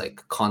 it's mm.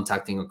 like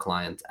contacting a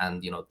client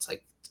and, it's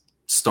like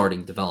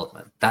starting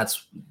development.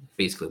 That's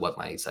basically what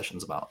my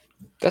session's about.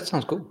 That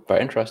sounds cool.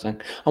 Very interesting.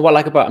 And what I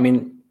like about, I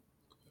mean,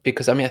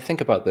 because I mean, I think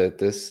about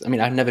this. I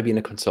mean, I've never been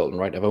a consultant,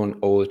 right? I've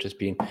always just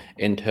been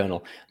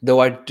internal.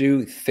 Though I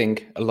do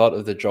think a lot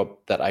of the job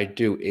that I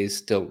do is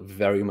still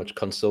very much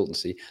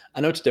consultancy. I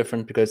know it's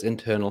different because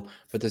internal,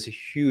 but there's a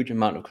huge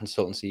amount of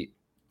consultancy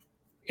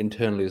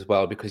internally as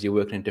well because you're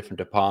working in different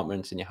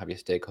departments and you have your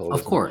Of stakeholders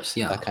and course,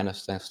 yeah. that kind of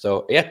stuff.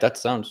 So yeah, that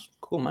sounds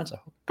cool, man. So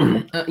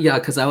good luck. Yeah,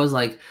 because I was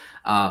like,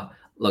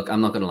 look,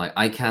 I'm not gonna lie,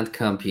 I can't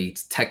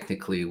compete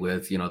technically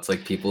with, it's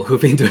like people who've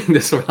been doing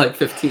this for like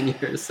 15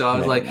 years. So I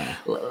was Man, like,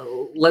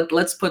 no.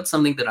 let's put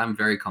something that I'm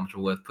very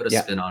comfortable with, put a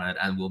Yeah, spin on it,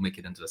 and we'll make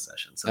it into a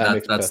session. So that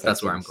makes perfect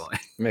that's where I'm sense. going.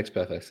 Makes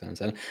perfect sense.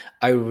 And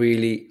I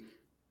really,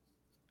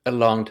 a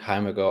long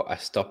time ago, I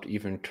stopped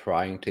even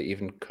trying to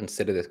even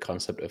consider this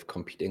concept of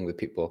competing with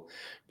people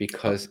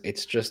because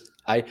it's just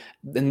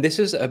and this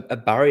is a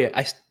barrier.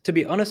 To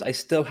be honest, I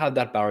still have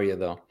that barrier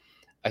though.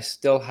 I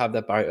still have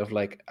that barrier of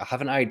like I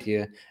have an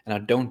idea and I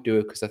don't do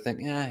it because I think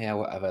yeah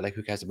whatever, like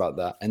who cares about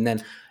that, and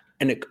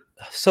it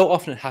so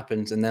often it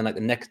happens, and then like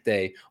the next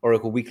day or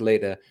like a week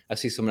later I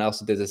see someone else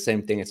who does the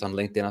same thing. It's on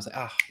LinkedIn. I was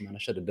like, man, I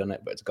should have done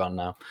it, but it's gone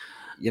now,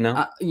 you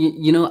know.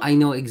 I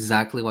know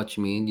exactly what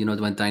you mean.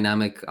 When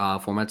dynamic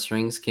format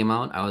strings came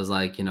out, I was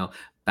like,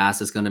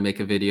 Bass is gonna make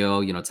a video.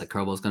 It's like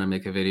Kerbal's gonna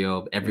make a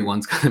video. Mm,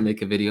 Everyone's gonna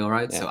make a video,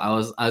 right? yeah. So I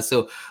was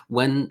so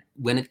when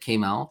it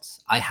came out,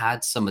 I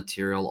had some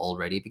material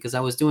already because I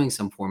was doing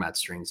some format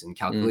strings in Mm,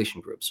 calculation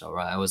groups. So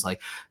right, I was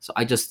like, so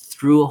I just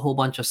threw a whole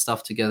bunch of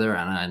stuff together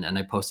and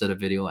I posted a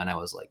video and I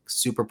was like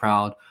super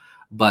proud.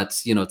 But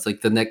it's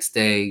like the next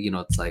day,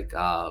 it's like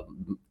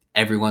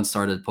everyone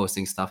started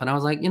posting stuff, and I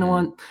was like, you know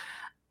mm. what?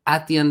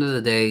 At the end of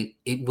the day,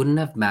 it wouldn't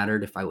have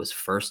mattered if I was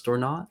first or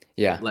not.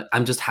 Yeah. Like,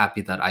 I'm just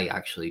happy that I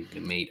actually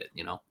made it.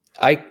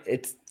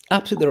 It's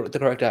absolutely the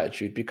correct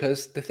attitude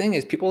because the thing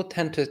is, people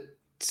tend to.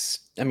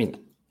 I mean,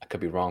 I could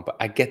be wrong, but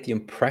I get the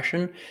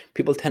impression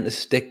people tend to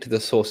stick to the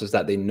sources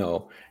that they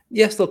know.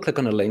 Yes, they'll click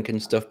on a link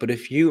and stuff, but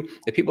if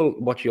people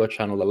watch your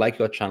channel, they like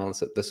your channel,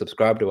 they're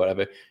subscribed or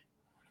whatever,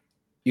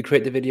 you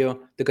create the video,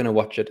 they're going to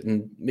watch it,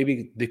 and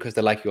maybe because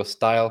they like your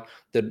style,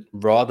 they'd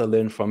rather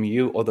learn from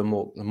you, or the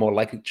more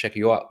likely to check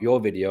your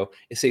video.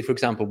 Say, for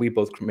example, we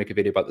both make a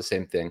video about the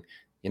same thing.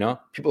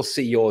 People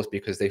see yours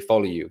because they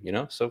follow you.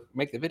 So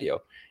make the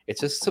video.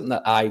 It's just something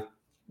that I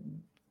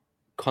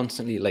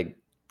constantly like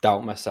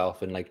doubt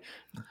myself and like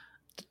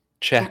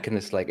check, and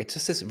it's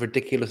just this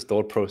ridiculous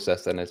thought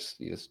process, and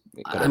you just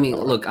got to I mean,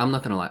 ignore it. look, I'm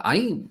not gonna lie.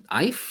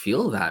 I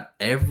feel that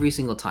every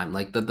single time,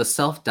 like the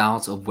self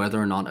doubts of whether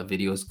or not a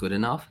video is good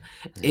enough.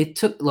 Mhm. It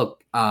took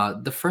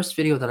the first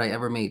video that I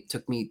ever made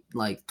took me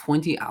like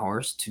 20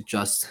 hours to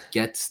just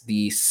get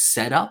the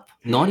setup,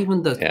 not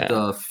even the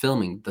Yeah.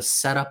 filming, the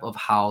setup of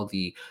how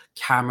the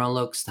camera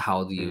looks,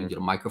 how the Mhm.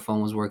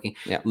 microphone was working,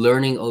 Yeah.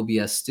 learning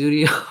OBS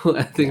Studio and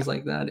Yeah. things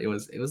like that. It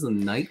was a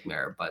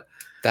nightmare, but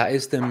That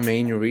is the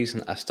main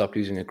reason I stopped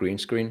using a green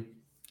screen.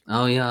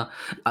 Oh yeah.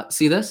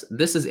 See this?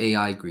 This is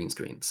AI green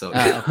screen. So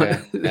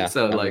Okay. Yeah,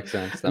 so that like makes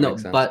sense. That no,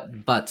 makes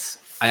sense. but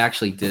I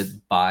actually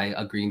did buy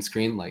a green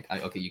screen. Like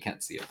okay, you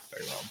can't see it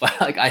very well, but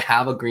like I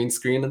have a green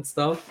screen and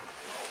stuff.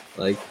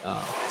 Like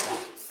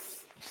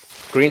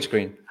Green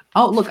screen.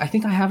 oh look, I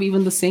think I have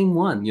even the same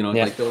one. Yeah.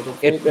 Like the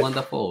It, fold one that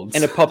and folds.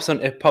 it pops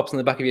on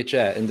the back of your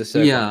chair in the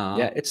circle. Yeah.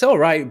 Yeah, it's all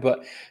right,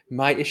 but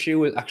my issue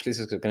with actually this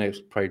is going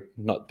to probably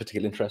not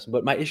particularly interesting,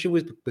 but my issue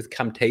with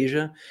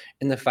Camtasia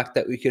in the fact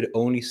that we could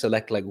only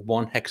select like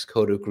one hex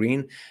code of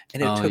green,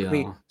 and it Oh took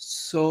me yeah.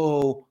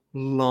 so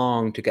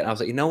long to get. I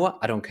was like, you know what?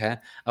 I don't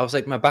care. I was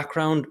like, my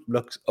background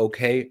looks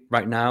okay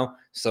right now,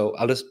 so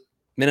I'll just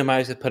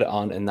minimize it, put it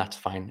on, and that's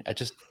fine.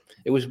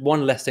 It was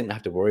one less thing to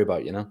have to worry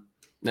about, you know.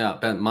 Yeah,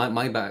 Ben, my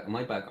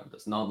background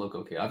does not look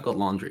okay. I've got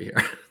laundry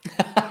here.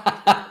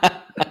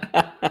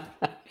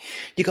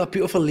 You got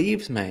beautiful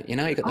leaves, mate. You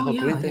know, you got the Oh whole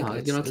green yeah, thing. yeah.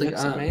 It It's like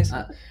looks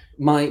amazing.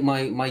 my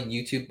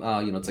YouTube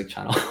it's like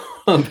channel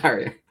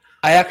Barry.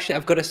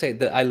 I've got to say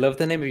that I love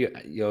the name of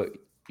your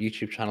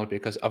YouTube channel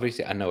because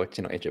obviously I know it's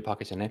Injae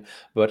Park is your name,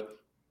 but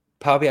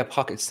Power BI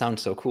Pocket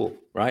sounds so cool,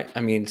 right?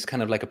 I mean, it's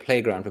kind of like a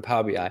playground for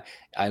Power BI.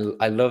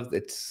 I love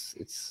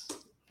it's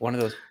one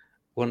of those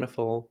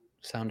wonderful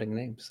sounding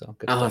names. So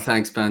good Oh, stuff.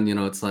 thanks, Ben.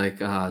 It's like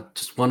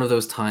just one of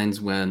those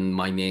times when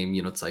my name,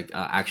 it's like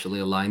actually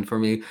aligned for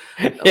me.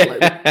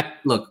 Yeah.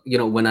 Look,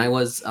 when I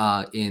was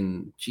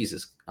in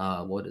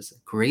what is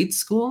it, grade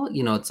school?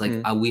 It's like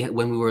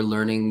when we were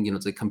learning,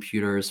 it's like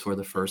computers for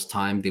the first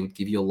time, they would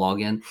give you a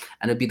login,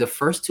 and it'd be the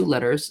first two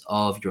letters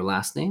of your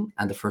last name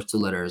and the first two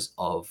letters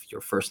of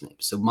your first name.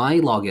 So my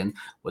login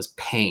was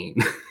Pain.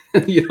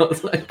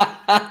 It's like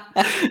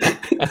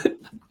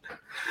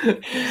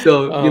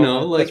so Oh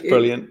man, like that's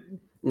brilliant.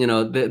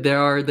 there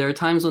are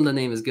times when the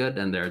name is good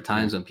and there are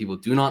times when people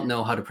do not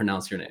know how to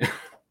pronounce your name.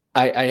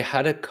 I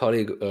had a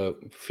colleague a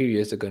few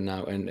years ago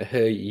now, and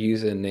her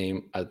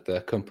username at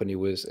the company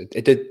was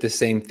it did the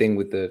same thing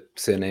with the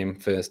surname,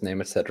 first name,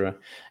 etc.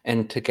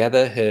 And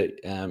together her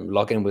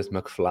login was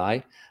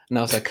McFly, and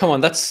I was like, "Come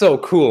on, that's so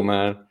cool,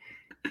 man!"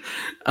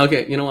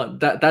 Okay, you know what?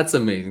 That's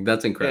amazing.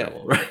 That's Yeah,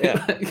 incredible, right?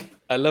 yeah, Like,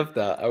 I love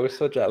that. I was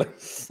so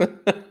jealous.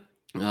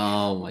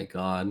 oh my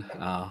god.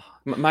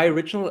 My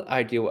original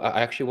idea,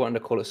 I actually wanted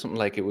to call it something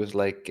like it was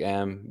like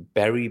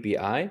Berry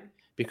BI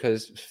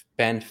because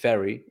Ben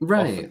Ferry.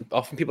 Right.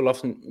 Often people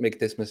often make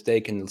this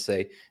mistake and they'll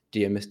say,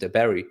 "Dear Mr.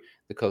 Berry,"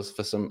 because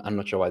for some, I'm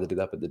not sure why they do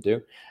that, but they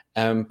do.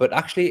 But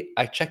actually,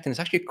 I checked and it's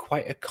actually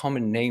quite a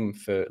common name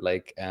for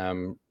like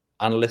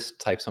analyst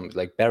type something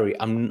like Berry.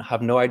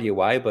 Have no idea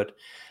why, but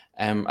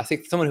I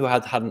think someone who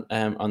had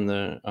on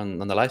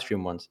the live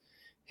stream once,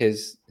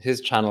 his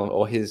channel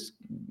or his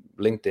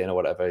LinkedIn or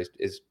whatever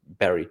is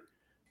Berry.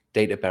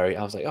 Data Berry.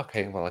 I was like,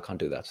 okay, well, I can't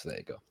do that. So there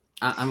you go.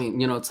 I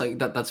mean, it's like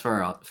that's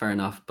fair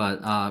enough, but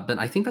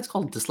I think that's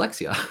called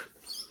dyslexia.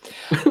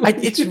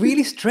 It's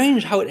really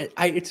strange how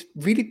it's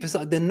really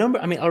bizarre. The number,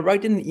 I mean, I'll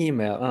write in an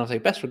email and I'll say,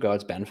 best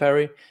regards, Ben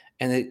Ferry.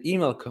 And the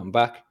email come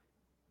back,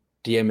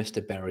 dear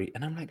Mr. Berry.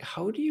 And I'm like,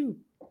 how do you,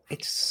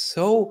 it's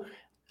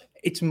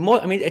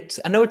more, I mean,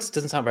 I know it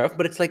doesn't sound very often,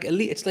 but it's like, at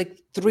least, it's like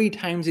 3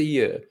 times a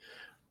year,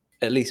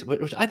 at least,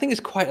 which I think is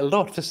quite a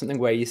lot for something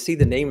where you see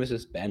the name as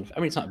just Ben. I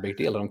mean, it's not a big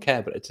deal. I don't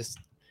care, but it's just,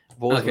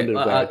 I've always Okay, wondered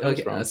where it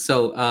comes from.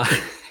 so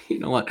you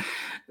know what?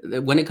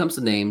 When it comes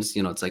to names,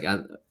 it's like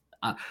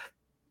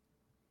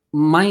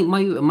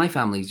my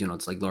family's,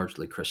 it's like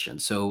largely Christian.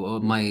 So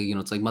my,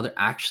 it's like mother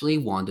actually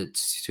wanted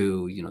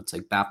to, it's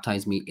like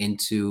baptize me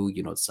into,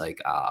 it's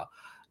like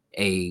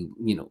a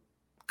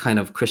kind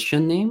of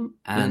Christian name,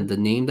 and the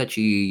name that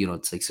she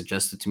it's like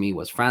suggested to me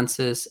was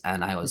Francis,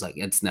 and I was like,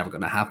 it's never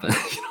gonna happen.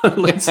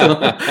 Like, so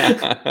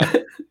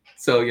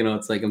so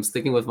it's like I'm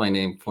sticking with my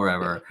name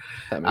forever.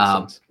 That makes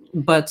sense.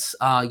 But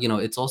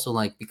it's also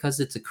like because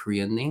it's a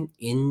Korean name,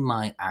 in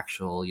my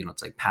actual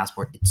it's like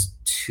passport, it's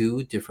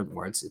 2 different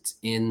words. It's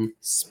in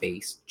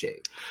space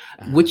J,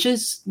 which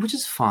is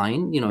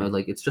fine.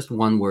 Like it's just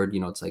one word.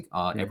 It's like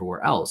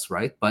everywhere else,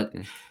 right? But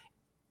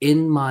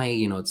in my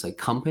it's like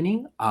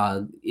company,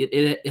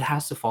 it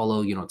has to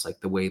follow it's like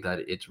the way that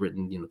it's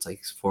written. It's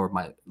like for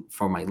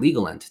my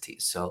legal entity.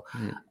 So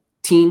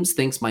Teams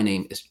thinks my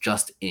name is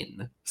just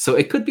in, so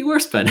it could be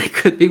worse, Ben. It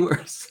could be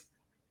worse.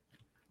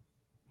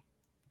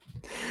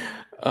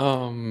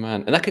 Oh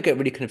man, and that could get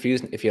really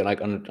confusing if you're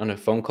like on a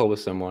phone call with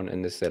someone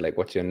and they say like,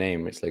 "What's your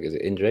name?" It's like, "Is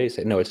it Injae?" You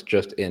say, "No, it's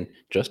just in."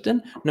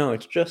 Justin? No,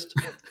 it's just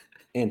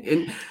in.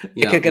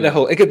 It could get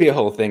it could be a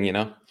whole thing, you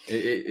know.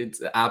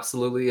 It's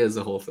absolutely is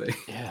a whole thing.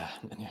 Yeah.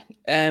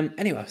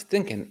 Anyway, I was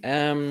thinking,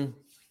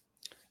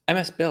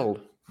 MS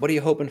Build. What are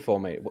you hoping for,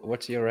 mate?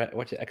 What's your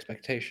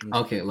expectations?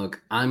 Okay,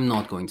 look, I'm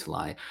not going to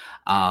lie.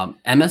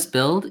 MS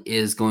Build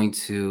is going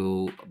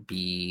to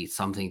be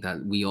something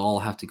that we all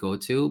have to go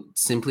to,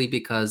 simply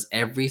because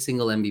every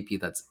single MVP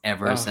that's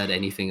ever said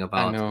anything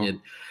about it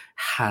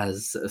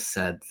has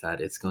said that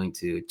it's going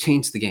to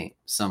change the game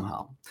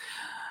somehow.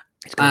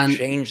 It's going to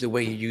change the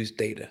way you use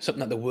data, something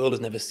that the world has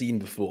never seen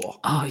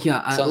before. Oh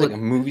yeah, Sounds like a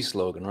movie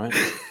slogan, right?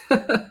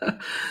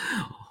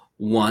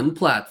 one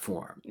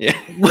platform. Yeah,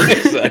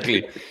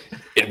 exactly.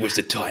 It was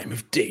the time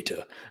of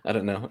data. I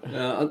don't know.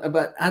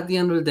 But at the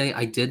end of the day,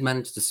 I did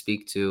manage to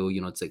speak to,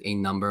 it's like a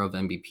number of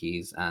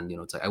MVPs, and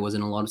it's like I was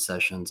in a lot of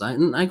sessions.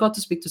 And I got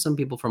to speak to some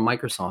people from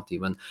Microsoft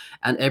even,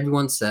 and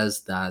everyone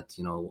says that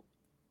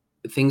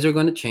things are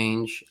going to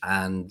change,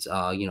 and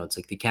it's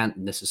like they can't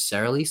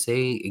necessarily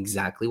say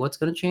exactly what's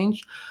going to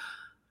change.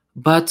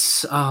 But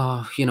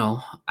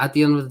at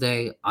the end of the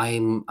day,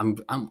 I'm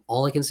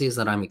all I can say is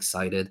that I'm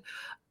excited.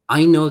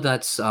 I know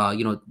that's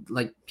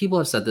like people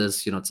have said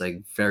this, it's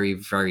like very,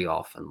 very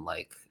often,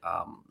 like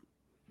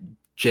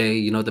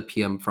Jay, the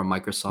PM from Hmm.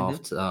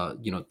 Microsoft,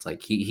 it's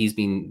like he's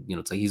been,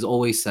 it's like he's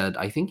always said,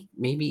 I think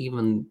maybe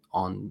even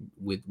on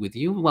with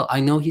you. Well, I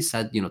know he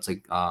said, it's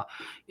like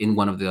in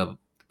one of the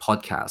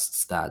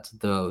podcasts that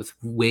the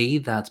way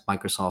that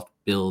Microsoft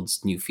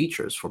builds new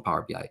features for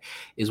Power BI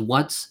is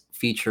what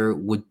feature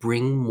would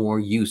bring more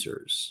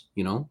users,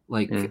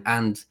 like, Mm,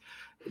 and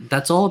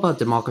that's all about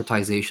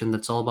democratization.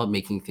 That's all about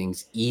making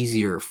things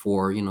easier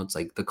for, it's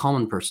like the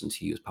common person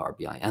to use Power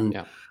BI. And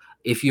yeah,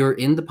 if you're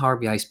in the Power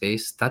BI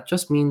space, that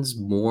just means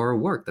more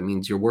work. That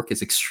means your work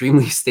is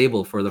extremely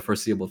stable for the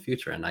foreseeable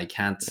future. And I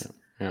can't,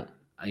 yeah,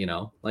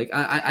 yeah. like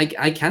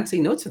I can't say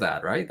no to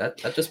that, right?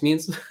 That just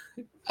means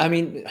I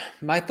mean,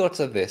 my thoughts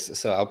are this.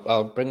 So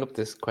I'll bring up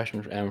this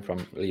question from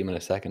Liam in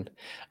a second.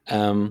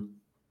 Um,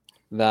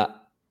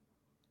 that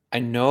I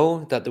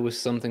know that there was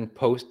something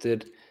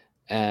posted,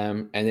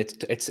 and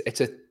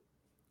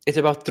it's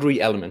about three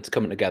elements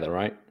coming together,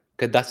 right?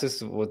 Because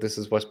this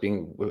is what's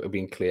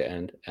being clear.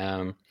 And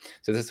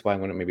so this is why I'm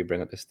going to maybe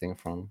bring up this thing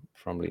from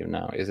Liam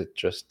now. Is it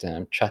just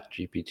Chat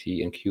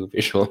GPT and Q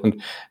Visual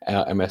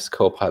and MS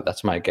Copilot?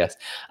 That's my guess.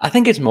 I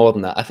think it's more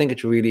than that. I think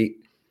it's really.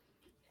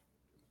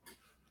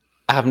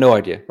 I have no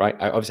idea, right?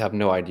 I obviously have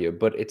no idea,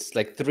 but it's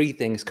like three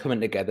things coming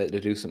together to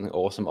do something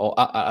awesome, or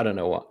I don't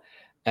know what.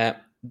 Uh,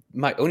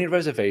 my only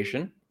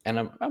reservation,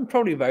 and I'm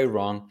probably very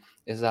wrong,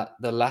 is that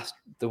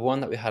the one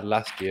that we had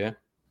last year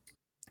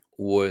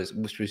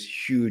which was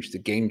huge, the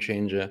game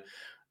changer,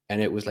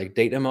 and it was like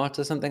data mart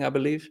or something, I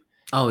believe,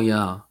 oh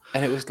yeah.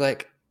 and it was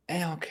like,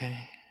 okay,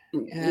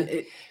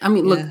 yeah, I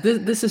mean, look, yeah,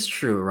 this is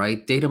true,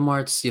 right? Data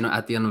marts,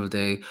 at the end of the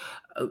day,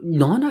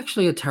 not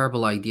actually a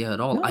terrible idea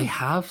at all. I no,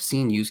 have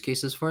seen use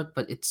cases for it,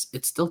 but it's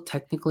still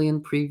technically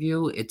in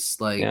preview.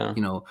 It's like, yeah,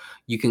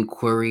 you can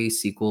query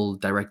SQL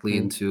directly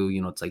mm, into,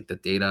 it's like the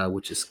data,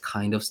 which is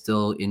kind of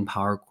still in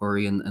Power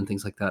Query and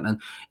things like that.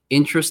 And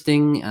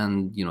interesting,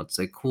 and it's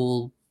like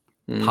cool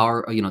mm.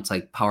 power, it's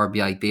like Power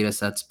BI data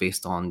sets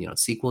based on,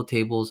 SQL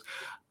tables.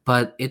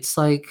 But it's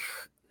like,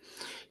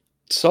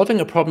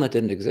 Solving a problem that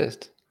didn't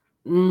exist.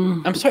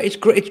 I'm mm, sorry, it's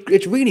great,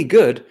 it's really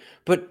good,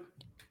 but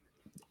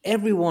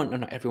everyone, no,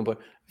 not everyone, but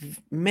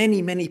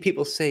many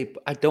people say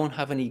I don't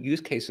have any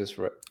use cases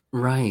for it.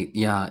 right.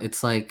 Yeah.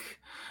 It's like,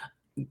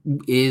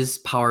 is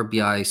Power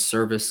BI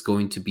service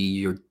going to be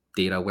your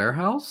data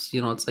warehouse?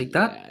 It's like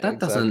that Yeah, that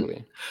doesn't,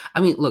 exactly.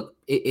 I mean, look,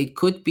 it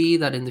could be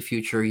that in the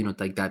future,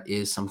 like that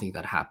is something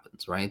that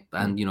happens, right?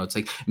 Mm. And it's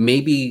like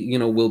maybe,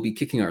 we'll be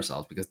kicking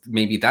ourselves because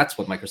maybe that's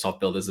what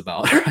Microsoft Build is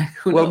about, right?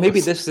 Who Well, maybe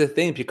knows? this is the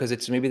thing because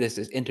it's maybe there's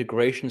this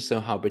integration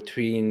somehow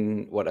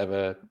between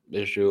whatever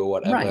issue or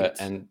whatever, Right.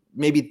 and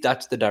maybe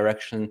that's the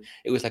direction.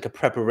 It was like a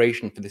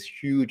preparation for this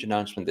huge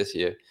announcement this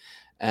year.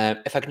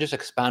 If I can just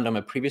expand on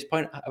my previous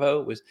point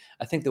about was,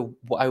 I think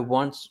I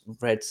once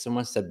read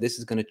someone said this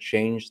is going to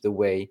change the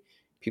way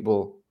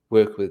people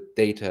work with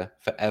data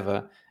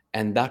forever,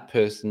 and that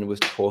person was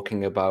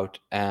talking about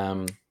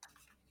oh,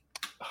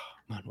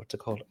 man, what's it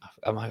called?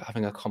 Am I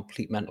having a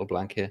complete mental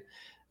blank here?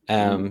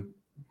 Mm, Um,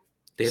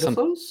 data some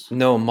flows,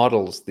 no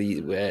models.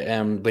 The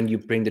when you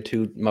bring the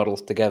two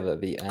models together,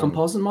 the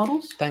composite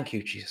models. thank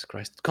you, Jesus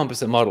Christ,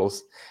 composite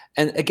models.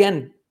 And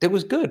again, it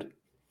was good,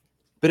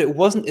 but it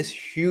wasn't as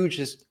huge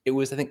as it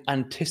was, I think,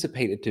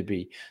 anticipated to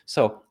be.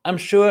 So I'm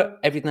sure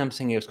everything I'm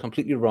saying here is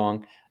completely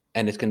wrong,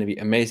 and it's going to be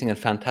amazing and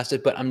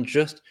fantastic. But I'm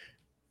just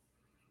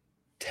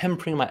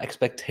tempering my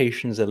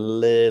expectations a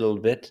little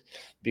bit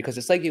because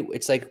it's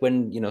like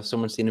when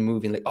someone's seen a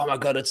movie and like, oh my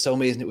god, it's so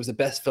amazing, it was the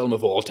best film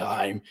of all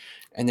time,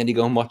 and then you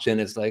go and watch it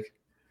and it's like,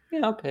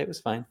 yeah, okay, it was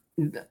fine.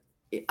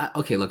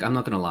 Okay, look, I'm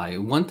not gonna lie.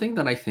 One thing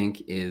that I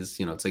think is,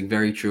 it's like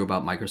very true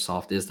about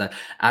Microsoft is that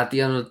at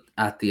the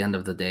end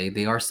of the day,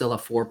 they are still a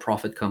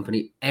for-profit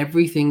company.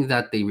 Everything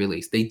that they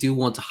release, they do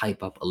want to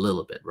hype up a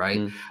little bit, right?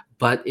 Mm,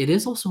 But it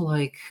is also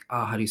like,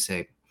 how do you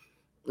say?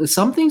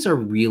 Some things are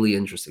really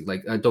interesting.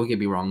 Like, don't get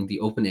me wrong, the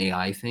open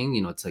AI thing,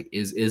 it's like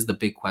is the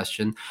big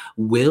question.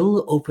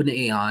 Will open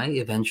AI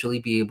eventually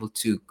be able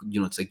to,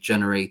 it's like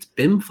generate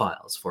BIM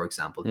files, for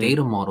example, mm,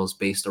 data models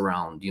based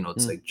around,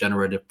 it's mm, like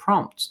generative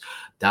prompts?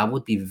 That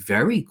would be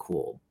very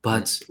cool, mm.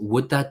 but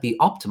would that be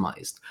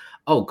optimized?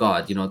 Oh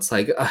god, it's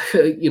like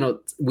we Yeah.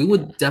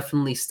 would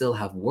definitely still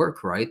have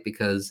work, right?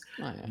 Because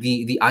Oh,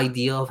 yeah. the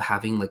idea of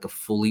having like a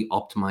fully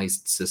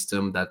optimized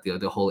system that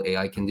the whole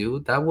AI can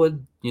do, that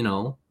would,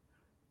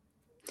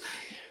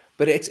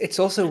 But it's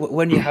also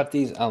when you have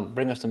these. I'll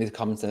bring up some of these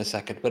comments in a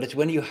second. But it's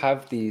when you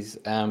have these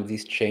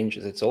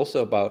changes. It's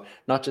also about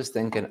not just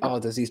thinking, oh,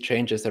 there's these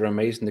changes that are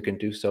amazing. They can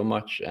do so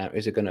much.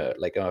 Is it gonna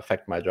like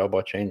affect my job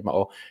or change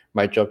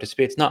my job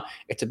disappear? It's not.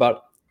 It's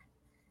about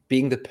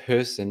being the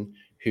person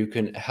who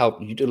can help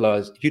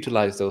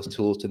utilize those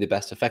tools to the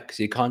best effect.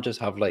 Because you can't just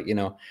have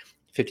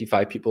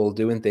 55 people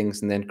doing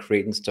things and then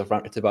creating stuff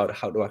around. It's about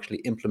how to actually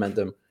implement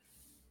them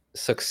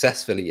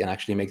successfully and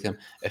actually make them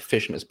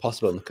efficient as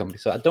possible in the company.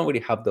 So I don't really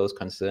have those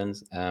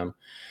concerns,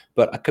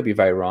 but I could be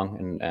very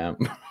wrong, and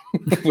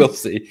we'll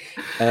see.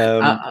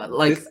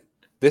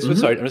 This was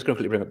sorry. I'm just going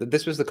to quickly bring up.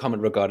 This was the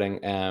comment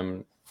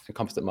regarding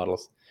composite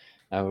models.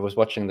 I was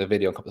watching the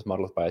video on composite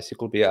models by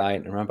SQL BI,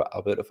 and I remember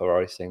Alberto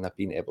Ferrari saying that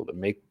being able to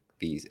make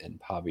these in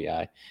Power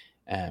BI,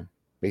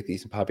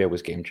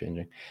 was game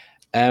changing.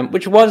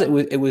 Which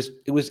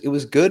it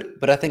was good,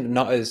 but I think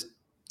not as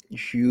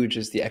huge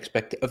as the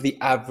of the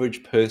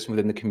average person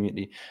within the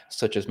community,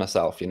 such as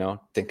myself,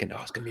 thinking,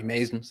 oh, it's gonna be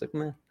amazing. It's like,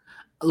 meh.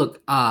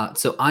 Look,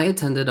 so I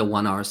attended a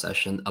 1-hour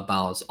session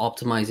about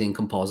optimizing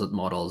composite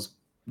models,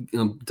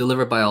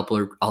 delivered by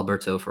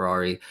Alberto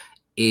Ferrari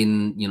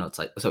in, it's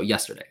like, so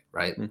yesterday,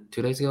 right?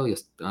 2 days ago?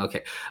 Yes.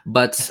 Okay.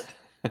 But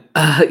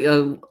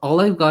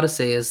all I've got to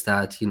say is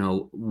that,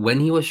 when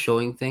he was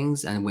showing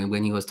things and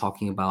when he was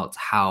talking about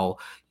how,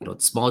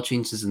 small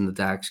changes in the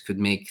DAX could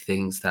make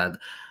things that,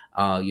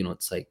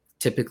 it's like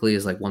typically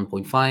is like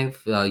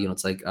 1.5,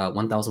 it's like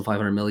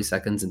 1,500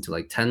 milliseconds into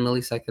like 10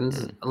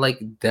 milliseconds. Like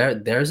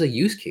there's a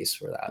use case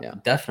for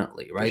that,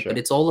 definitely, right? Sure. But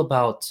it's all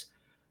about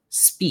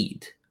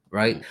speed,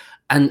 right?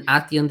 And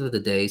at the end of the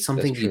day,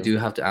 something you do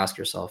have to ask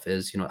yourself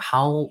is,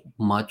 how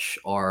much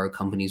are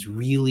companies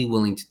really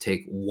willing to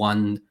take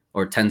 1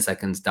 or 10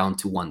 seconds down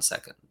to 1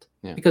 second?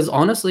 Because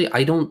honestly,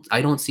 I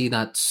don't see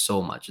that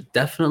so much.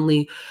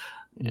 Definitely.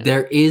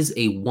 There is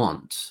a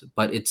want,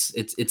 but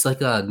it's like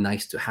a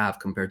nice to have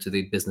compared to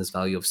the business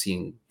value of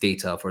seeing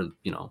data for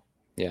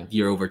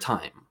year over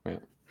time. I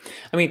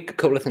mean, a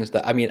couple of things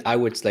I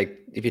would like,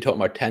 if you're talking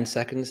about 10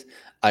 seconds,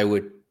 I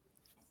would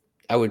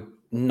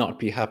not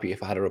be happy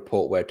if I had a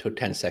report where it took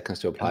 10 seconds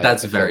to apply.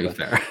 That's very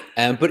fair.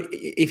 But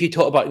if you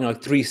talk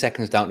about 3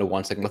 seconds down to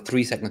 1 second, or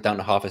 3 seconds down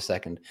to half a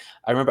second,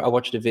 I remember I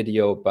watched a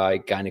video by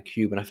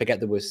Cube, and I forget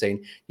that was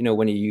saying,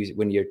 when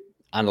you're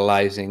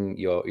analyzing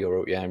your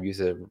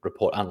user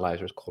report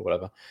analyzer, is called,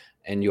 whatever,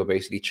 and you're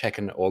basically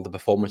checking all the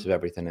performance of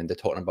everything, and they're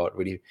talking about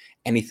really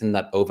anything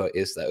that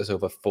is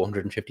over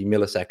 450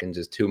 milliseconds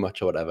is too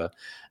much or whatever.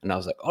 And I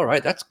was like, all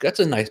right, that's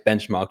a nice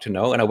benchmark to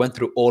know. And I went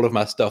through all of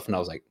my stuff, and I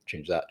was like,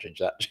 change that.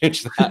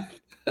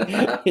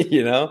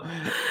 Yeah.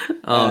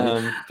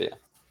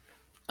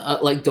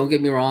 Like, don't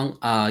get me wrong.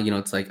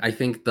 It's like, I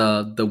think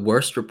the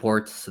worst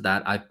reports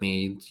that I've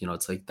made,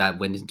 it's like that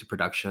went into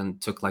production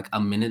took like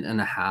 1.5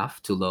 minutes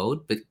to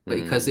load, but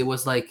because it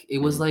was like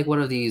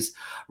one of these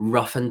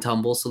rough and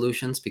tumble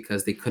solutions,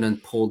 because they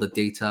couldn't pull the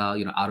data,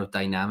 out of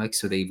Dynamics,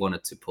 so they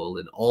wanted to pull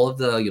in all of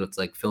the, it's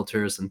like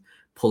filters and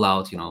pull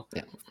out,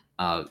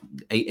 a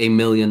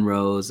million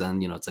rows,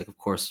 and it's like, of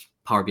course,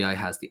 Power BI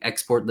has the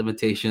export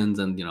limitations,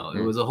 and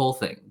it was a whole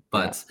thing,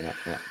 but.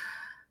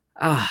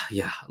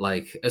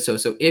 Like, so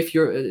if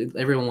you're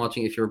everyone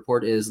watching, if your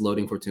report is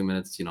loading for 2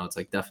 minutes, it's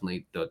like,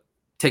 definitely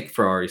take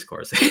Ferrari's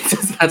course.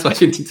 That's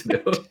what you need to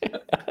do.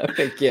 I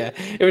think,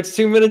 if it's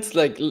 2 minutes,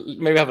 like,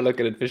 maybe have a look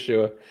at it for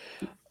sure.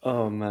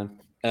 Oh man.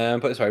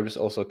 But sorry, just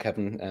also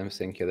Kevin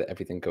saying here that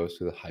everything goes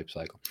through the hype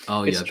cycle.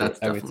 Oh, it's true. That's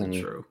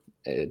definitely true.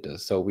 It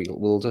does. So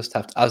we'll just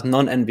have to, as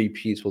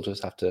non-MVPs, we'll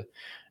just have to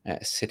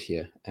sit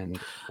here and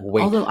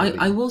wait. Although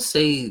I will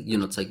say,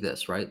 it's like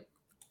this, right?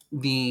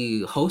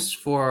 The host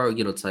for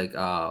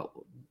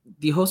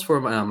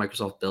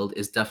Microsoft Build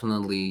is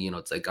definitely,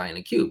 it's like guy in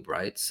a cube,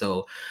 right?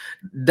 So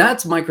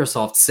that's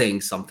Microsoft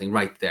saying something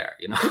right there,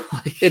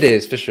 like, it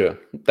is for sure.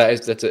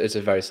 It's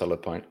a very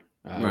solid point.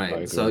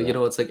 Right. So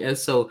it's like, and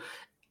so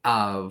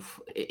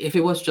if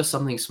it was just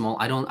something small,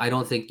 I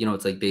don't think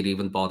it's like they'd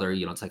even bother,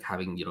 it's like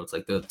having, it's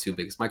like the 2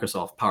 biggest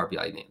Microsoft Power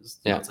BI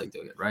names, it's like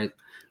doing it, right?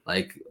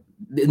 Like,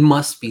 it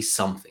must be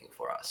something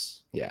for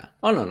us. Yeah.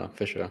 Oh no,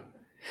 for sure.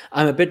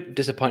 I'm a bit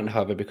disappointed,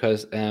 however,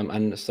 because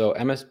and so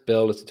MS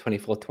Build is the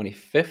 24th,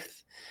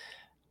 25th.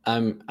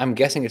 I'm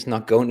guessing it's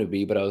not going to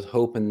be, but I was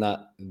hoping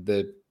that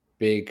the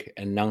big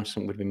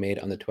announcement would be made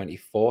on the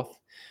 24th,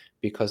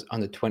 because on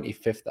the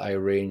 25th I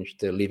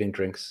arranged the leaving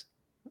drinks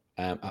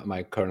at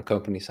my current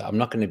company, so I'm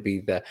not going to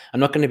be there.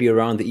 I'm not going to be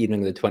around the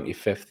evening of the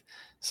 25th,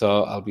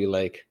 so I'll be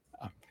like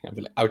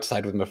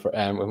outside with my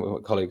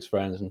colleagues,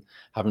 friends, and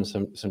having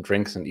some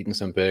drinks and eating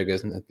some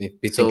burgers, and be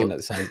thinking at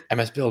the same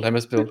MS Build.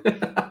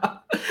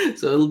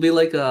 So it'll be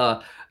like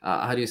how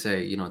do you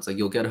say, it's like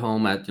you'll get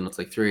home at, it's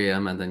like 3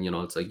 a.m. and then,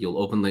 it's like you'll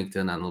open LinkedIn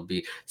and it'll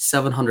be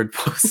 700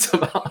 posts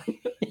about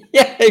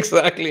Yeah,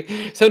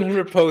 exactly.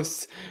 700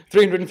 posts,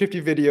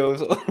 350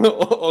 videos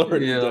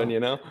already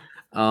done,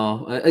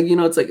 Oh,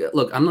 it's like,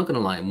 look, I'm not gonna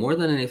lie, more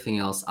than anything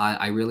else,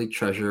 I really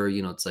treasure,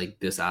 it's like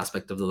this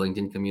aspect of the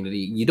LinkedIn community.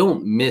 You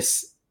don't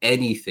miss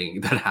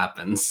anything that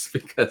happens,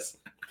 because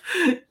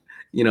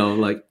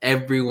like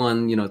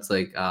everyone, it's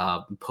like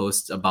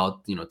posts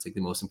about, it's like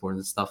the most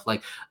important stuff.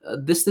 Like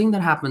this thing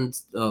that happened,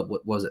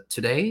 what was it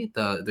today?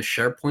 The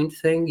SharePoint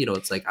thing.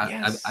 It's like I've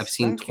Yes,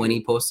 seen thank 20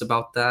 you. posts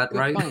about that, Good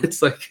right? point.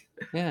 It's like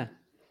Yeah,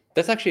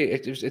 that's actually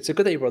it's a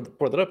good that you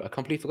brought that up. I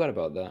completely forgot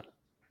about that.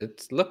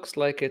 It looks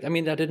like it. I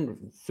mean, I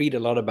didn't read a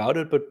lot about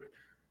it, but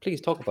please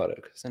talk about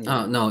it, 'cause then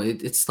no,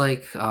 it's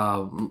like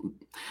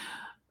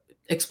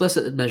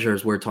explicit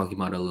measures we're talking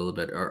about a little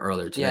bit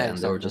earlier today, yeah, and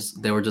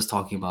exactly. they were just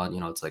talking about,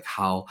 it's like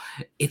how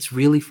it's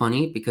really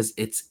funny because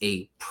it's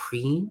a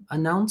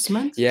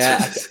pre-announcement. Yeah,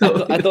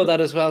 So I thought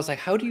that as well. It's like,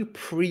 how do you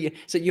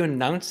so you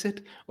announce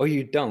it or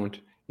you don't?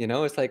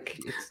 It's like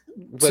it's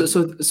so but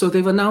so so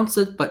they've announced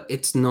it, but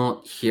it's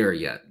not here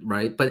yet,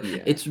 right? But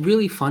yeah. it's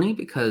really funny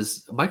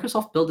because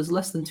Microsoft build is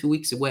less than 2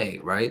 weeks away,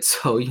 right?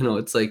 So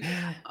it's like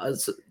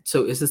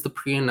so is this the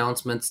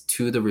pre-announcements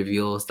to the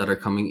reveals that are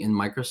coming in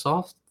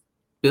Microsoft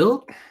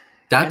build?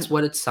 That's And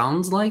what it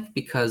sounds like,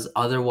 because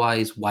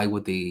otherwise why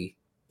would they?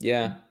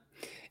 yeah,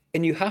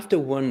 and you have to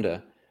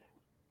wonder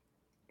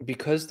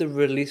because they've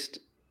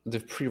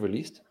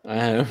pre-released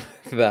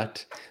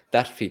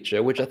that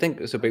feature, which I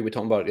think so big. We're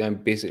talking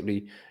about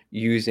basically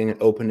using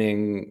and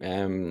opening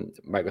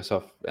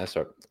Microsoft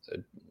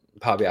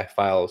Power BI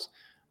files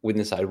within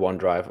inside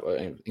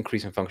OneDrive,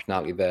 increasing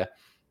functionality there.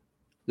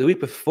 The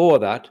week before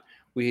that,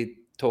 we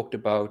talked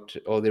about,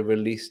 or they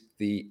released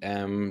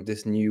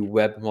this new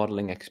web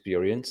modeling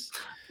experience.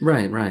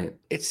 Right.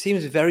 It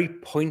seems very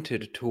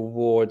pointed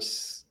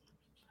towards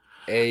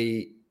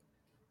a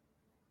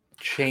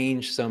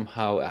change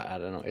somehow. I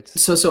don't know.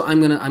 It's So I'm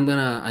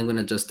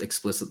gonna just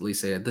explicitly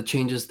say it. The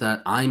changes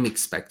that I'm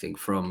expecting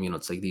from,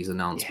 it's like these yeah,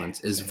 announcements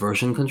is same.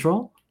 version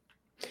control,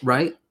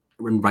 right?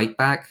 And write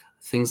back,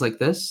 things like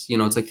this. It's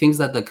Mm, like things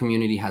that the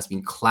community has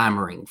been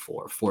clamoring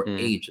for mm,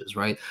 ages,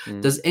 right?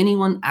 mm. Does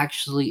anyone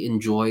actually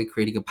enjoy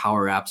creating a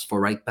power apps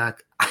for write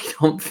back? I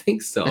don't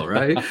think so,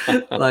 right?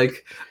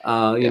 Like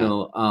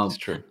Yeah, it's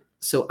true.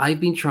 so I've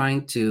been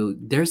trying to.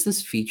 There's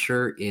this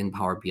feature in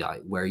Power BI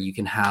where you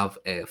can have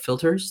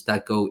filters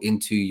that go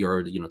into your,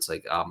 it's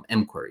like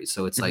M queries.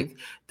 So it's like Hmm.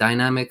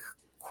 dynamic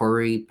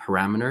query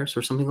parameters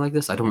or something like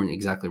this. I don't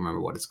exactly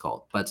remember what it's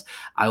called, but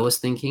I was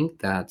thinking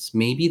that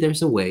maybe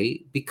there's a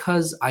way,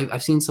 because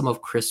I've seen some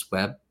of Chris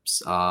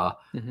Webb's,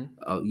 Hmm.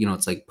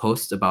 it's like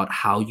posts about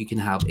how you can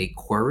have a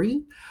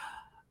query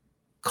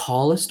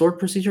call a stored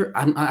procedure.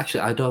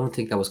 I don't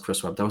think that was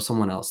Chris Webb. That was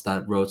someone else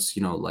that wrote,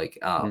 like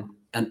Mm,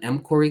 an M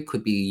query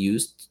could be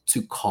used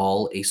to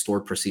call a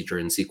stored procedure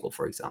in SQL,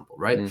 for example,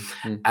 right? mm,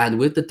 mm, And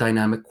with the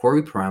dynamic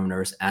query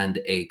parameters and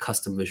a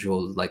custom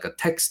visual, like a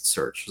text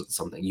search or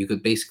something, you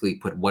could basically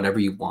put whatever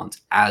you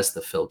want as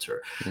the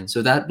filter. mm,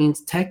 So that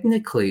means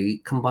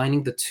technically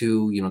combining the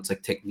two, it's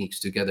like techniques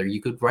together,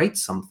 you could write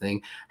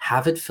something,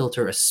 have it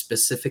filter a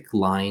specific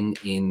line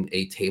in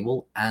a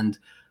table, and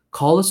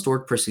call a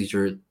stored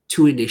procedure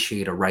to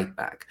initiate a write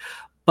back.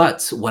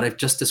 But what I've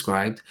just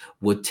described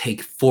would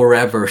take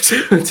forever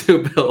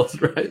to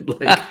build, right?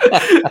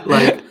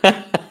 Like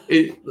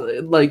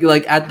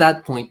like at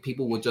that point,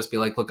 people would just be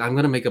like, "Look, I'm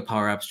gonna make a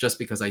power apps just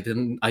because I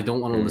don't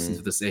want to listen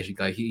to mm. this Asian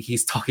guy.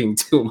 He's talking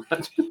too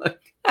much."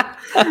 Like,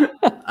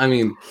 I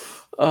mean,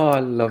 Oh, I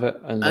love it.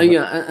 I love it.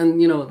 yeah, and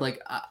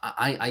like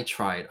I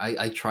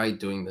tried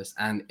doing this,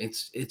 and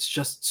it's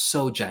just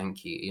so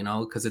janky,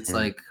 because it's Mm,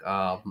 like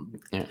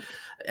yeah.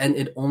 and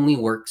it only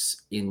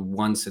works in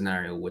one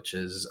scenario, which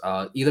is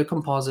either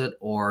composite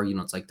or,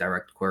 it's like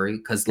direct query,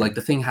 because like Mm,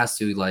 the thing has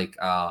to like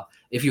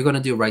if you're going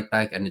to do write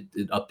back and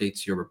it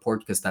updates your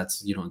report, because that's,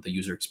 the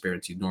user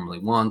experience you normally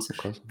want, of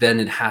course. then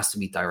it has to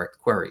be direct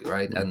query,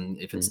 right? Mm, And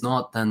if it's mm.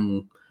 not,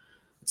 then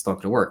it's not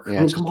going to work. I Yeah,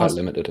 mean, it's just quite composite,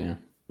 limited. Yeah.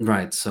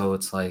 right? So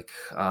it's like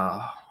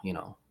you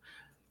know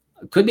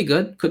could be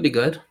good, could be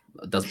good.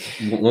 Does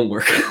won't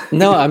work.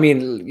 No, I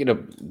mean,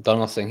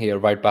 Donald saying here,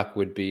 right back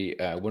would be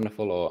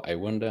wonderful, or I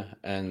wonder,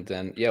 and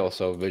then yeah,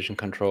 also version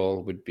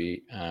control would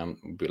be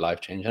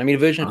life changing. I mean,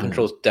 version Oh,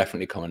 control yeah. is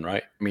definitely coming,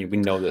 right? I mean, we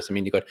know this. I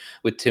mean, you got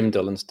with Tim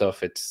Dillon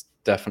stuff, it's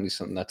definitely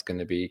something that's going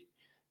to be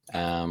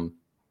um,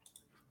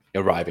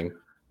 arriving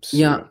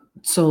Yeah. soon.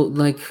 So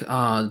like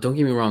don't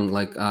get me wrong,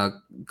 like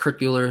Kurt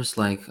Bueller's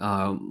like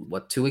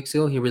what 2 weeks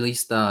ago he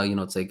released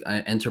it's like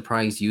an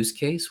enterprise use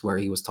case where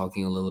he was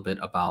talking a little bit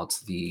about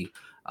the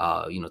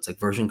it's like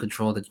version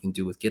control that you can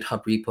do with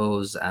GitHub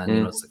repos, and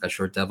Mm, it's like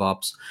Azure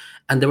DevOps.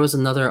 And there was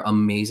another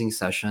amazing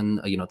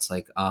session, it's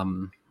like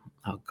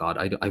oh god,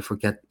 I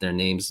forget their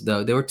names.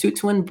 There were two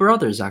twin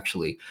brothers,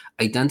 actually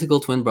identical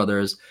twin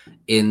brothers,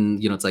 in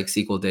it's like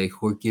SQL Day,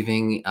 who were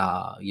giving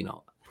a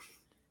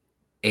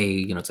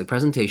it's a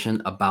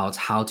presentation about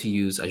how to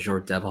use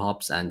Azure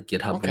DevOps and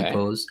GitHub okay.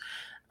 repos.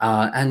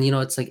 And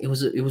it's like it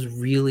was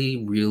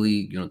really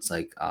really it's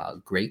like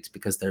great,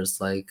 because there's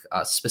like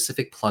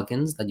specific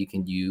plugins that you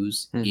can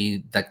use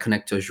Mm, that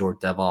connect to Azure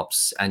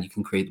DevOps, and you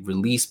can create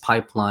release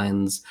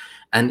pipelines,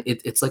 and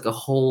it's like a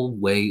whole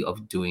way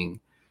of doing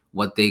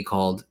what they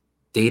called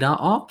data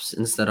ops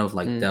instead of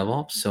like mm,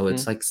 DevOps. So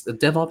it's mm, like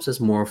DevOps is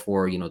more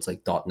for it's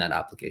like .NET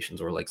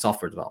applications or like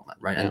software development,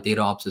 right? yeah. And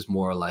data ops is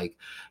more like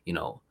you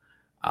know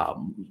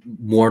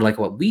more like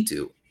what we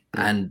do.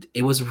 Yeah. And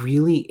it was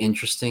really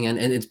interesting, and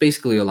it's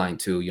basically aligned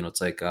to,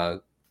 it's like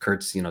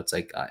Kurt's, it's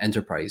like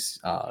enterprise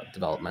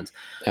development,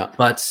 Yeah.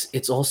 but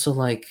it's also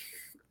like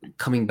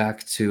coming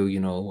back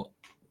to,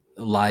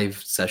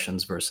 live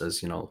sessions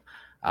versus,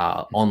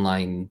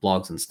 online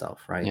blogs and stuff,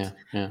 right? Yeah.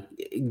 Yeah.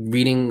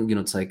 Reading,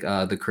 it's like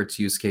the Kurt's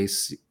use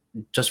case,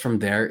 just from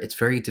there, it's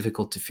very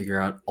difficult to figure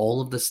out all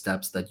of the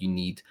steps that you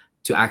need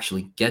to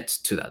actually get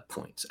to that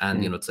point.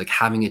 And, it's like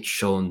having it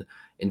shown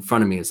in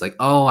front of me is like,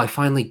 oh, I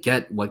finally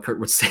get what Kurt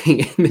was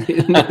saying.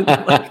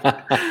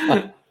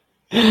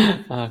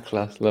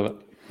 Class, love it.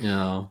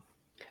 Yeah.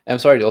 I'm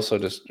sorry to also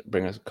just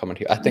bring a comment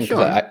here. I think,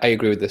 because Sure. I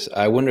agree with this.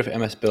 I wonder if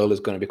MS Build is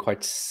going to be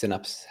quite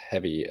synapse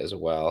heavy as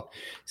well.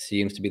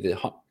 Seems to be the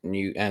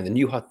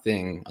new hot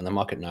thing on the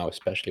market now,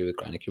 especially with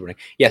grinding Kubernetes.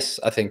 Yes,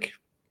 I think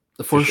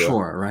For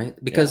sure, right?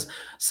 Because Yeah.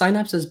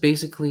 Synapse is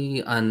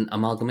basically an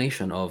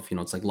amalgamation of,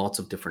 it's like lots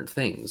of different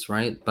things,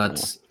 right?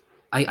 But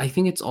I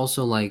think it's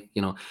also like,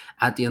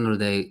 at the end of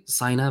the day,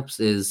 Synapse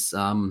is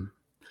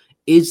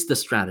the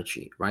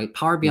strategy, right?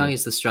 Power BI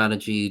is the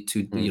strategy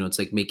to, it's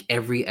like make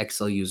every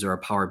Excel user a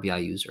Power BI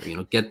user,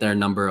 get their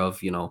number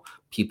of,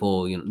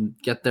 people,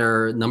 get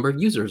their number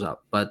of users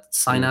up. But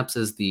Synapse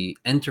is the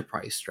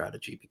enterprise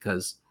strategy,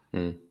 because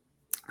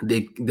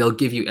they'll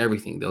give you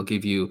everything. They'll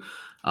give you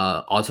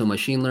auto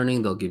machine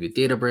learning. They'll give you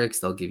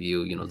Databricks. They'll give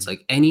you, it's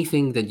like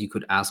anything that you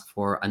could ask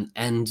for, an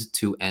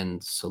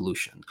end-to-end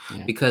solution.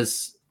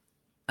 Because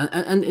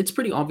and it's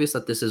pretty obvious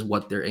that this is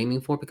what they're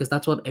aiming for, because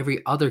that's what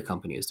every other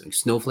company is doing.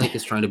 Snowflake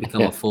is trying to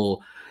become a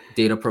full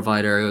data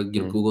provider.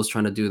 Google's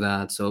trying to do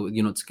that. So, and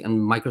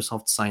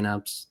Microsoft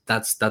Synapse,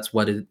 that's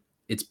what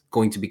it's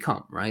going to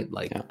become, right?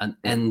 Like an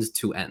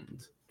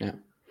end-to-end. Yeah.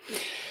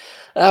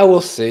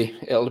 We'll see.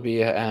 It'll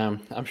be,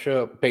 I'm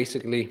sure,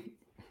 basically,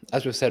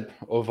 as we said,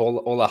 of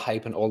all the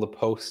hype and all the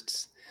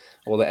posts,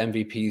 all the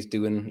MVPs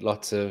doing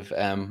lots of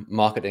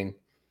marketing,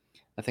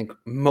 I think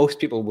most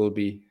people will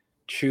be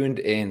tuned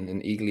in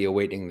and eagerly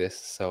awaiting this.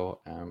 So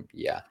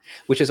yeah,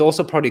 which is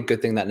also probably a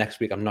good thing that next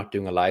week I'm not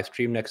doing a live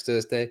stream next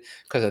Thursday,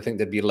 because I think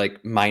there'd be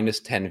like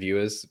 -10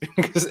 viewers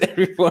because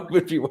everyone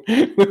would be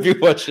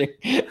watching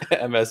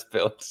MS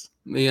Builds.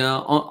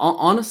 Yeah,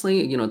 honestly,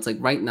 it's like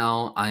right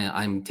now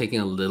I'm taking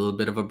a little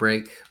bit of a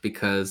break,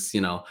 because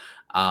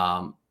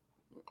I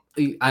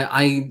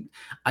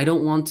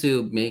don't want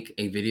to make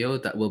a video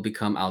that will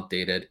become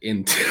outdated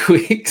in 2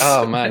 weeks.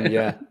 Oh man,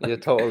 yeah,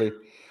 totally.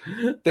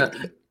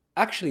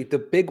 Actually, the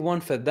big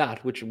one for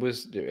that, which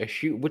was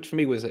which for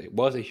me was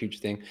a huge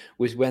thing,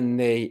 was when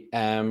they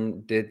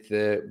did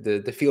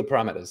the field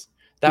parameters.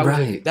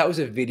 That was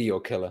a video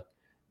killer,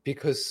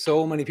 because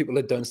so many people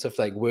had done stuff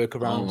like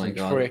workarounds and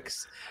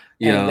tricks,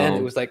 and then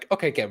it was like,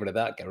 okay, get rid of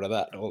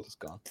that, all just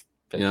gone.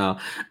 Yeah.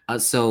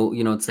 So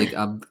it's like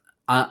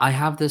I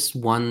have this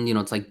one,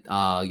 it's like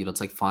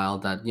it's like file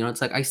that,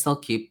 it's like I still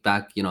keep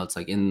back, it's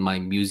like in my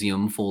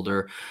museum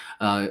folder,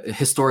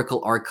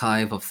 historical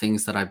archive of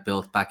things that I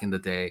built back in the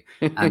day.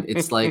 And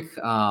it's like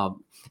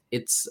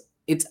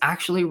it's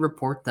actually a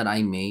report that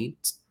I made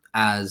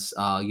as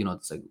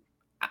it's like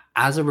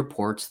as a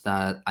report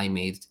that I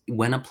made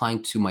when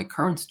applying to my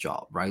current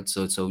job, right?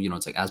 So it's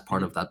like as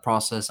part of that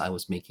process, I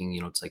was making,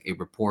 it's like a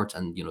report,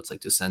 and it's like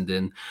to send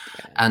in,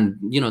 and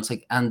it's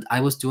like, and I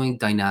was doing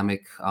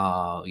dynamic,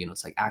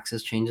 it's like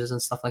access changes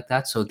and stuff like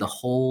that. So the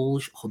whole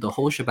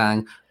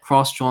shebang,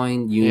 cross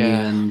join,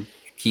 union,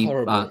 keep,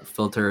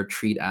 filter,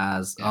 treat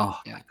as. Oh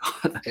my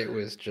god, it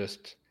was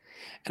just,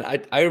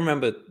 and I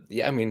remember,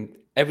 I mean,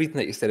 everything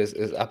that you said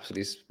is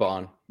absolutely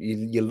spot on.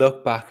 You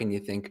look back and you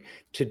think,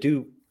 to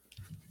do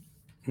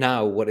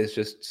now what is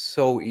just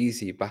so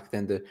easy, back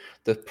then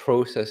the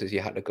processes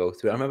you had to go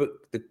through. I remember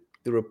the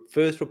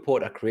first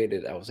report I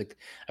created, I was like,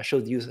 I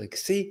showed the users, like,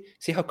 see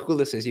how cool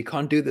this is. You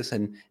can't do this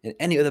in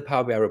any other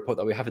Power BI report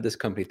that we have at this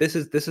company. This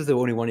is the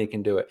only one you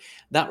can do it.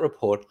 That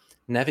report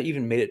never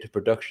even made it to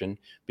production,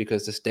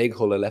 because the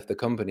stakeholder left the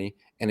company,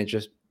 and it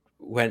just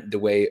went the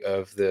way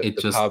of the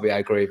Power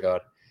BI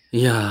graveyard.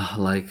 Yeah,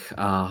 like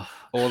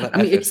all that.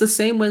 I mean, it's the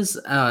same as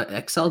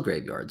Excel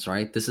graveyards,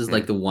 right? This is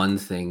like the one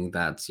thing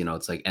that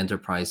it's like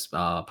enterprise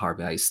Power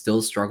BI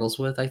still struggles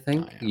with. I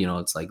think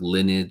it's like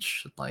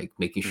lineage, like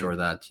making sure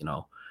that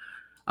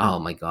oh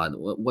my god,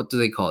 what do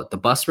they call it? The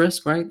bus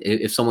risk, right?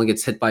 If someone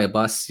gets hit by a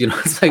bus,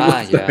 it's like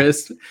what's the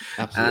risk?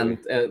 Absolutely.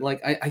 And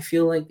like I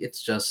feel like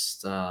it's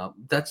just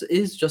that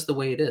is just the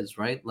way it is,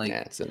 right? Like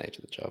it's the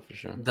nature of the job for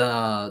sure.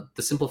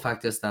 The simple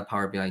fact is that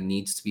Power BI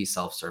needs to be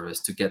self-service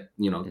to get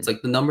it's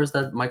like the numbers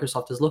that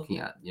Microsoft is looking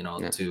at,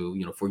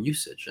 to for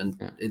usage, and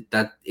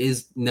that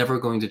is never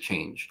going to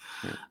change.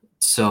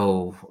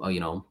 So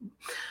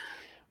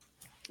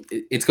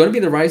it's going to be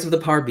the rise of the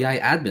Power BI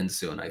admin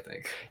soon, I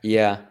think.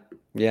 Yeah,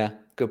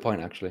 good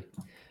point, actually.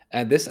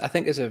 And this, I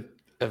think, is a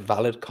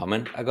valid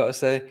comment, I gotta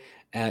say.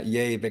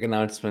 Yay, big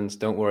announcements.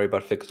 Don't worry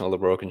about fixing all the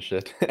broken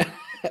shit.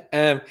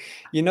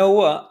 You know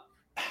what?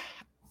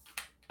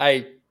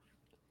 I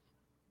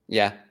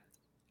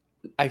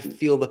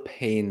feel the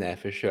pain there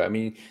for sure. I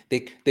mean,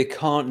 they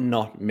can't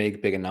not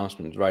make big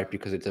announcements, right?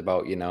 Because it's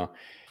about,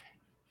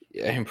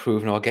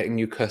 improving or getting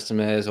new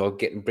customers or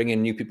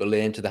bringing new people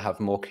in to have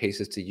more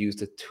cases to use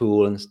the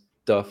tool and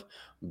stuff.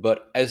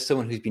 But as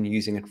someone who's been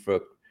using it for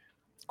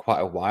quite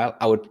a while,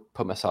 I would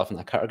put myself in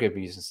that category. I've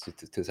been using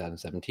since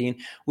 2017.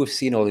 We've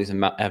seen all these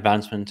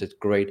advancements. It's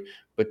great,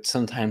 but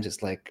sometimes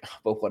it's like,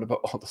 but what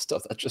about all the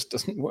stuff that just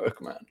doesn't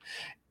work, man?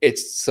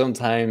 It's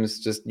sometimes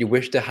just you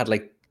wish they had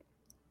like.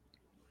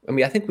 I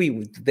mean, I think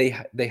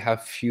they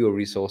have fewer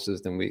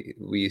resources than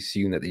we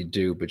assume that they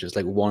do, but just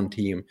like one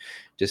team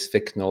just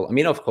fixing all. I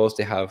mean, of course,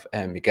 they have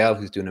Miguel,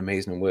 who's doing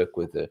amazing work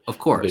with the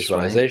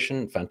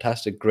visualization. Right?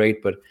 Fantastic,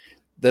 great, but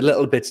the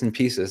little bits and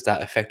pieces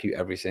that affect you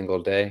every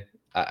single day.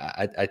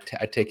 I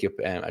take your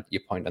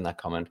point on that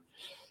comment.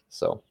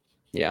 So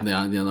yeah,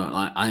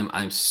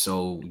 I'm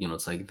so,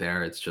 it's like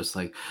there. It's just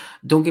like,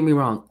 don't get me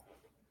wrong.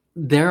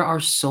 There are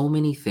so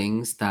many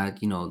things that,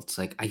 it's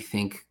like I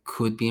think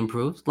could be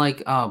improved.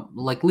 Like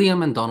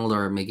Liam and Donald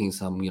are making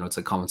some, it's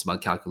like comments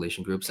about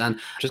calculation groups, and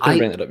just gonna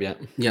bring it up, yeah.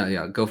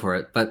 Yeah, go for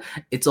it. But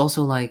it's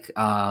also like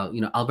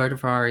Alberto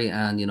Ferrari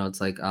and it's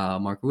like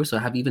Mark Russo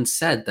have even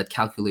said that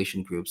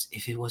calculation groups,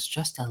 if it was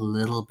just a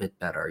little bit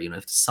better,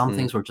 if some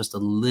things were just a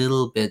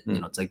little bit,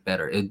 it's like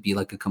better, it would be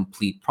like a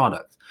complete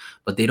product.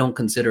 But they don't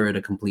consider it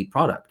a complete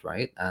product,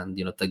 right? And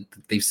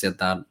they've said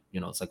that,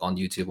 it's like on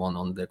YouTube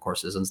on their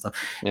courses and stuff.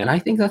 Yeah. And I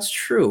think that's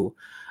true.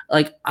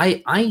 Like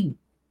I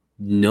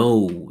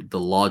know the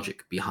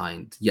logic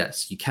behind,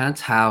 yes, you can't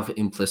have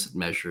implicit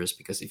measures,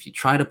 because if you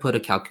try to put a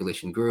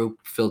calculation group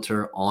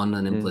filter on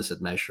an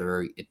implicit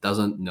measure, it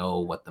doesn't know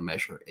what the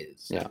measure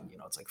is. Yeah. And,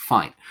 it's like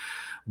fine.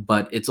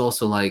 But it's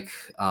also like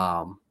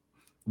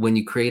when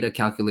you create a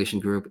calculation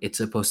group, it's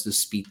supposed to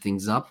speed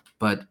things up,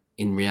 but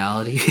in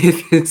reality,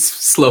 it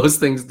slows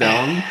things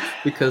down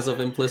because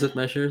of implicit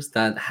measures.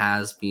 That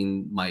has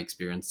been my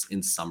experience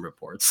in some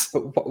reports.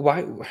 But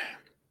why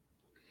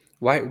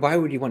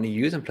would you want to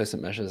use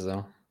implicit measures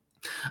though?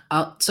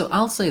 So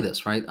I'll say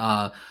this, right?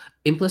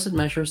 Implicit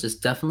measures is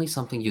definitely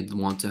something you'd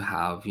want to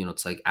have,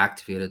 it's like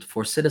activated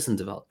for citizen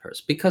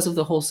developers because of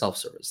the whole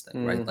self-service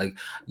thing, right? Like,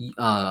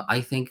 I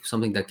think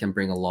something that can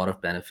bring a lot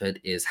of benefit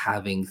is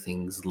having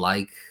things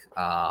like,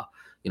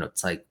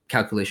 it's like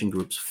calculation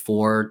groups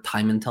for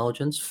time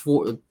intelligence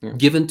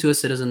given to a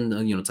citizen,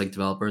 it's like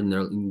developer,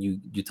 and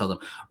you tell them,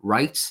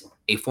 write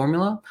a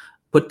formula,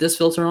 put this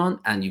filter on,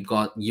 and you've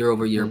got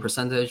year-over-year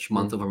percentage,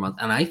 month-over-month.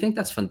 And I think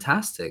that's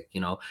fantastic.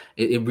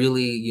 It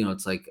really,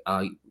 it's like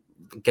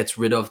gets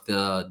rid of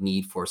the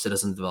need for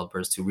citizen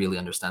developers to really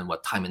understand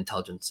what time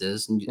intelligence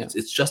is. And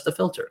it's just a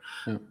filter.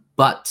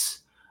 But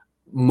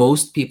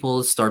most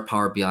people start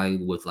Power BI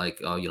with like,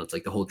 it's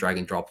like the whole drag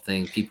and drop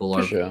thing. People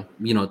are,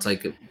 it's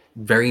like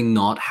very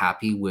not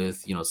happy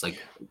with, it's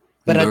like,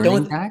 but I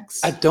don't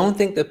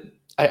think that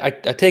I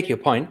take your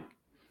point.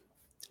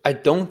 I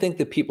don't think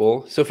that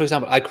people. So, for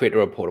example, I create a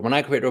report. When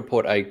I create a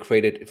report, I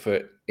create it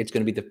for it's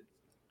going to be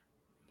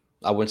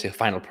I wouldn't say a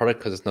final product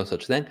because there's no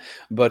such thing,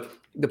 but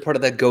the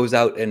product that goes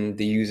out and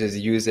the users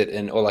use it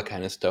and all that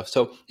kind of stuff.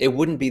 So it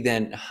wouldn't be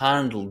then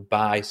handled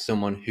by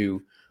someone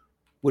who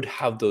would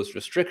have those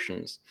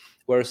restrictions.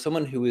 Whereas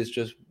someone who is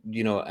just,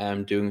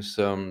 doing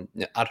some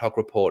ad hoc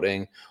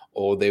reporting,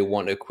 or they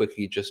want to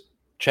quickly just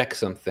check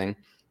something,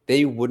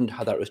 they wouldn't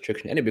have that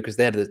restriction anyway, because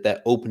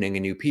they're opening a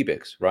new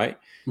PBIX, right?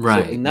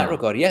 Right. So in that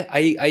regard, yeah, I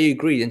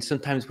agree. And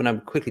sometimes when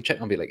I'm quickly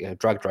checking, I'll be like,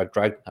 drag,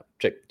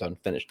 check, done,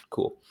 finished,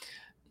 cool.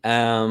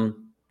 So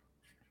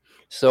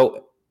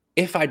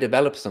if I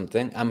develop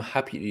something, I'm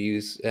happy to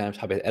use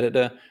Tablet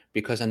Editor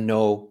because I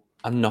know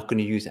I'm not going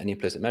to use any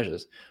implicit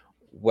measures.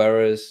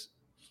 Whereas,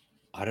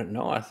 I don't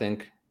know, I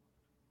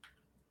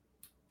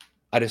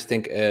just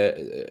think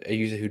a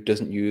user who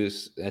doesn't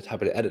use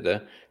Tablet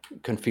Editor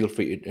can feel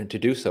free to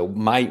do so.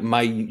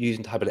 My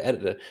using Tablet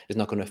Editor is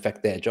not going to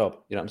affect their job.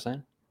 You know what I'm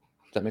saying?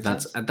 Does that make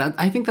sense?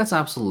 I think that's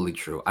absolutely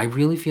true. I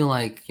really feel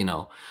like,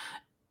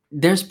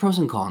 there's pros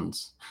and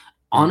cons.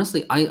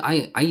 Honestly,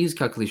 I use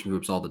calculation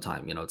groups all the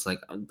time. It's like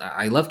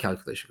I love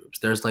calculation groups.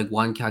 There's like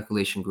one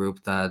calculation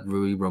group that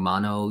Rui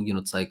Romano,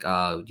 it's like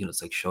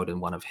showed in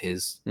one of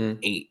his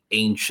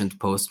ancient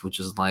posts, which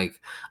is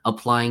like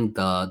applying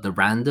the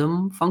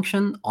random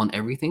function on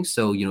everything.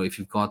 So if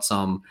you've got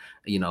some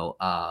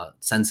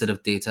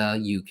sensitive data,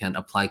 you can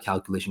apply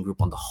calculation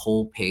group on the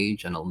whole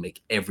page, and it'll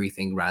make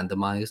everything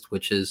randomized,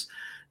 which is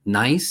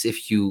nice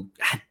if you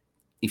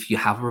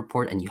have a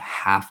report and you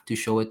have to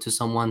show it to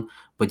someone,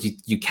 but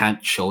you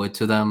can't show it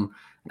to them.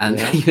 And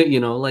there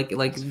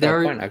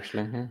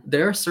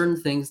are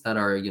certain things that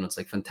are, it's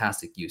like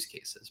fantastic use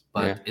cases,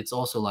 but it's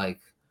also like,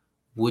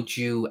 would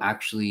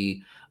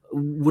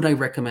I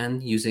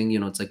recommend using,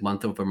 it's like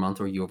month-over-month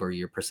or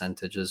year-over-year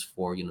percentages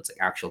for, it's like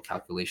actual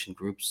calculation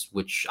groups,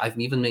 which I've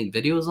even made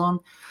videos on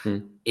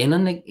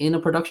in a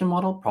production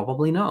model?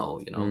 Probably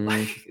no,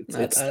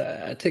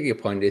 I take your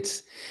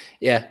point.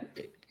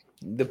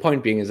 The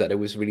point being is that it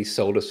was really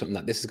sold as something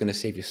that this is going to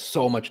save you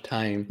so much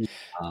time.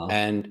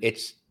 And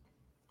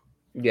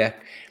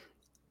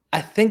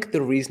I think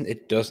the reason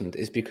it doesn't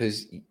is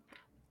because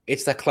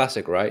it's that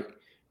classic, right?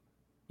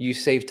 you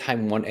save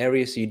time in one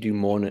area, so you do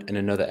more in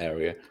another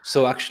area.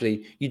 So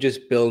actually, you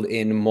just build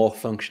in more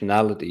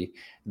functionality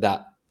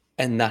that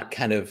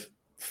kind of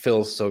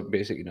fills. So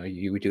basically,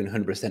 you were doing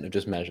 100% of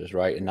just measures,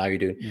 right? And now you're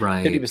doing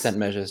Right. 50%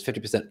 measures,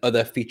 50%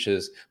 other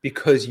features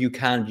because you're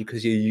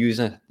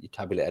using your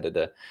tabular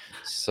editor.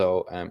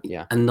 So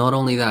yeah. And not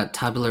only that,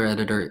 tabular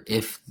editor,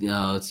 if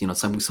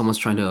someone's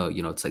trying to,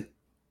 it's like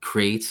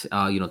create,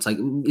 it's like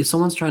if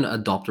someone's trying to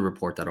adopt a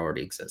report that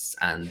already exists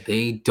and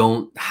they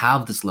don't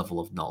have this level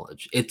of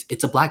knowledge,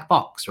 it's a black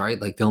box,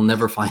 right? Like they'll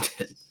never find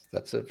it.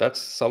 That's a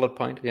solid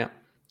point. Yeah,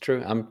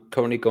 true. I'm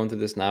currently going through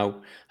this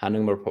now,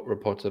 handing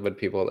reports over to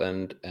people,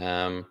 and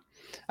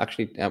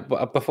actually,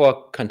 before I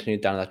continue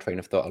down that train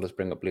of thought, I'll just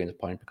bring up Leon's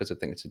point because I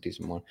think it's a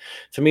decent one.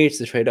 For me, it's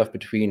the trade-off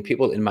between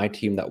people in my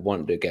team that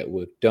want to get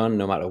work done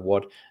no matter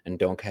what and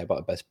don't care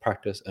about best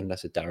practice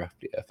unless it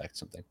directly affects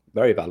something.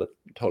 Very valid.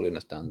 Totally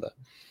understand that.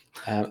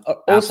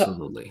 Also,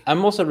 Absolutely.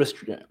 I'm also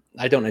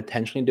I don't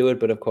intentionally do it,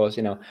 but of course,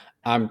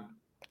 I'm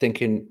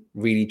thinking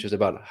really just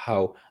about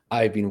how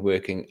I've been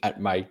working at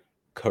my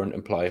current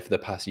employer for the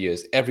past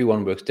years.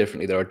 Everyone works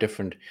differently. There are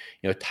different,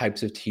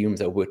 types of teams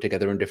that work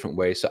together in different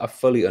ways. So I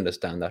fully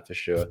understand that for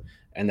sure.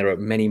 And there are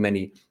many,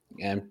 many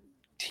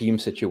team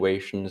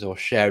situations or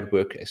shared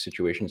work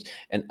situations.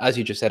 And as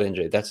you just said,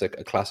 Injae, that's a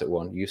classic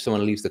one.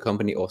 Someone leaves the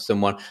company or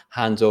someone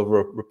hands over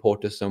a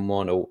report to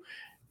someone,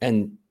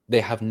 and they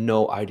have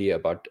no idea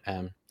about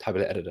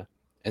tabular editor.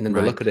 And then they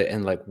Right. look at it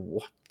and like,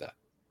 what the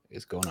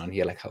is going on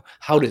here? Like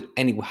how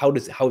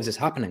is this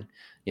happening?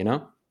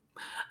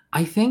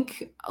 I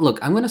think, look,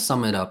 I'm going to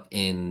sum it up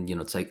in,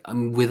 it's like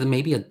with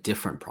maybe a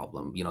different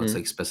problem, it's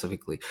like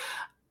specifically,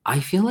 I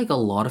feel like a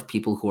lot of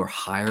people who are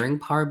hiring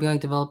Power BI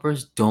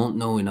developers don't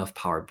know enough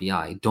Power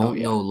BI, Oh don't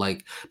yeah. know,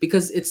 like,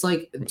 because it's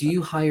like, do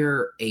you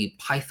hire a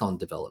Python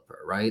developer,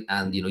 right?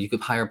 And, you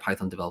could hire a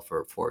Python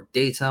developer for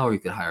data, or you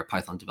could hire a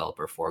Python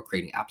developer for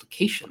creating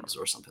applications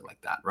or something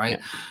like that, right?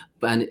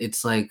 Yeah. And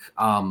it's like,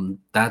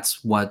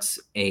 that's why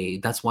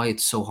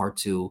it's so hard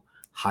to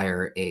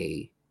hire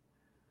a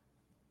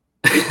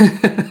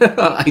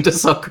I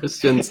just saw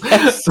Christian's.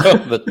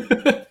 But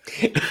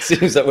it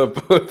seems that we're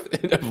both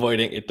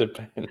avoiding it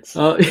depends.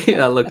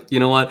 Yeah, look, you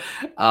know what?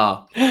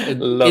 Love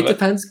It it.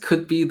 depends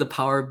could be the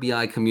Power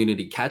BI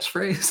community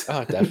catchphrase.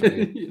 Oh,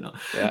 definitely.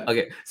 Yeah.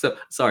 Okay, so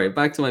sorry,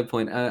 back to my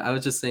point. I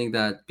was just saying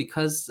that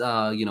because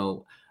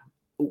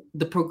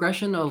the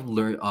progression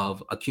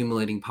of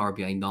accumulating Power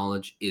BI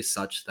knowledge is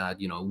such that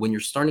when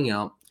you're starting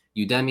out,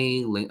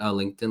 Udemy,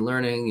 LinkedIn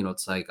Learning,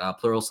 it's like a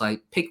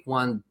Pluralsight, pick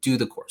one, do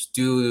the course,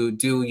 do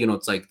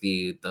it's like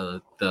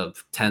the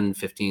 10,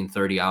 15,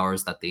 30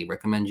 hours that they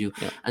recommend you,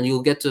 and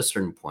you'll get to a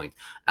certain point.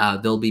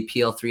 There'll be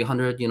PL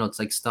 300, it's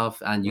like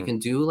stuff, and you can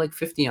do like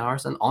 50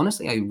 hours. And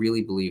honestly, I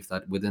really believe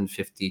that within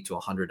 50 to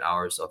 100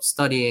 hours of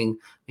studying,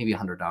 maybe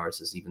 100 hours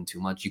is even too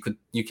much,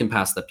 you can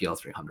pass the PL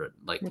 300.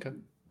 Like, okay.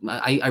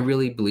 I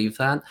really believe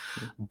that.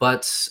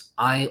 But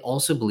I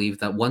also believe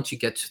that once you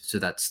get to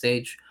that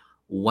stage,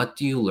 what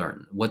do you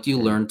learn? What do you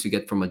learn to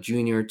get from a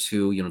junior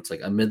to, it's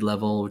like a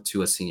mid-level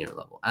to a senior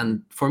level?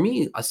 And for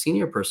me, a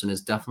senior person is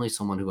definitely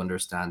someone who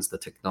understands the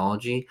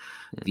technology,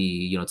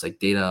 the, it's like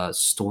data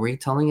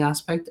storytelling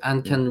aspect,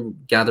 and can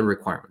gather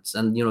requirements.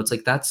 And, it's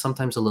like that's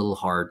sometimes a little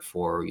hard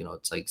for,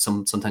 it's like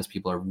sometimes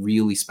people are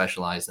really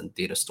specialized in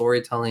data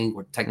storytelling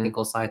or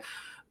technical side.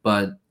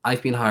 But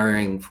I've been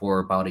hiring for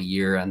about a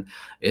year, and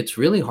it's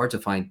really hard to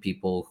find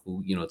people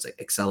who, it's like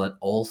excel at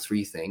all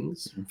three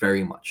things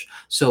very much.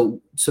 So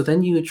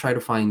then you try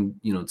to find,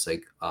 it's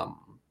like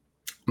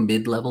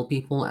mid-level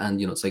people,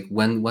 and it's like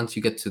once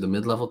you get to the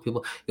mid-level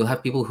people, you'll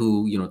have people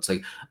who, it's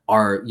like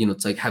are,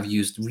 it's like have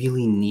used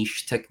really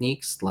niche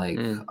techniques like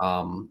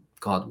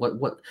God,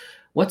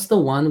 what's the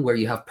one where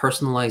you have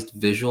personalized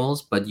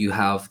visuals, but you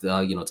have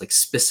the, it's like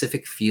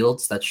specific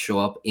fields that show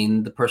up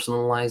in the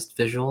personalized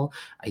visual?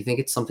 I think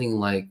it's something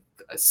like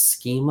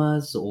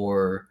schemas,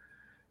 or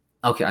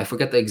okay, I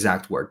forget the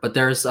exact word, but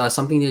there's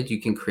something that you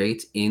can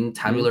create in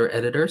Tabular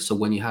Editor. So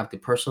when you have the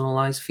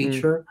personalized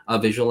feature, a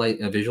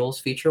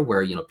visuals feature,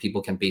 where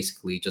people can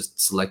basically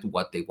just select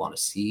what they want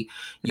to see,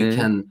 you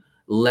can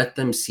let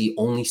them see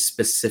only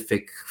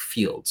specific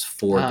fields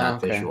for that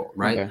visual,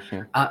 right? Okay,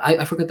 yeah.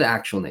 I forget the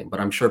actual name,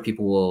 but I'm sure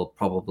people will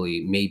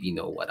probably maybe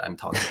know what I'm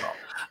talking about.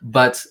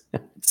 But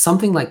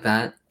something like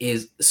that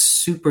is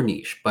super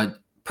niche, but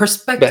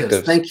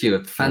perspectives. Thank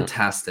you,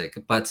 fantastic.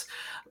 But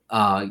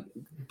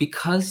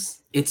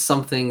because it's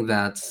something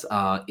that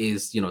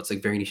is, it's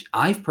like very niche,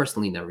 I've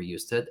personally never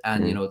used it,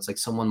 and it's like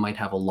someone might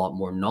have a lot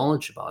more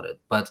knowledge about it,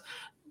 but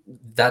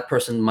that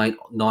person might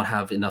not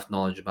have enough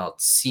knowledge about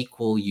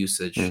SQL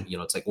usage,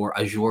 it's like, or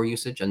Azure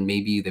usage, and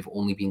maybe they've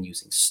only been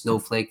using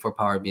Snowflake for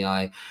Power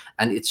BI,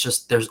 and it's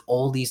just there's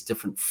all these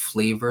different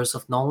flavors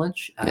of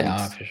knowledge,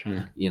 and for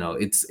sure.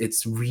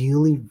 it's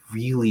really,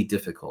 really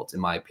difficult, in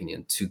my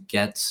opinion, to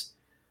get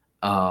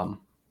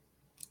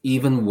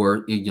even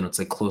where it's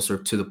like closer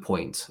to the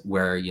point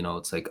where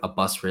it's like a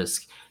bus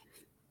risk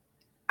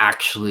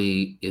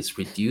actually is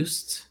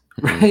reduced,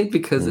 right?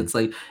 Because it's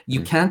like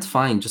you can't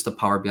find just a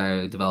Power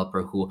BI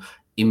developer who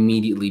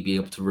immediately be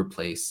able to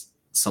replace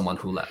someone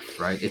who left,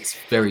 right? It's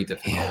very Yeah,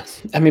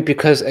 difficult. I mean,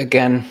 because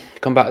again,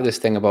 come back to this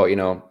thing about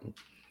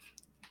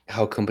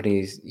how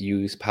companies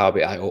use Power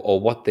BI, or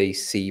what they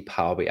see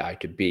Power BI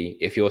to be.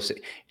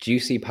 Do you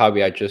see Power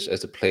BI just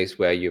as a place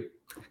where you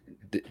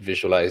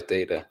visualize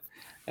data?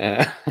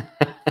 Uh,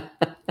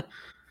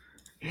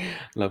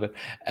 love it.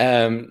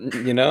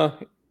 Ten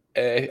out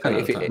If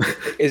of 10.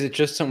 is it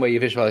just somewhere you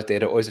visualize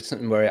data, or is it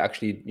something where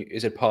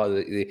is it part of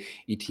the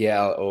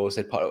ETL, or is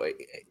it part of?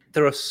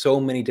 There are so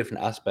many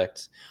different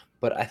aspects,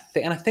 but I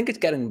think it's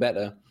getting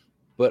better.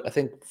 But I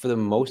think for the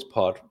most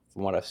part,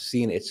 from what I've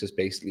seen, it's just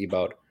basically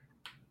about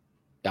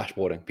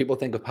dashboarding. People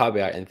think of Power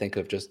BI and think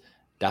of just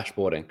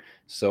dashboarding.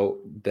 So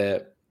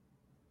the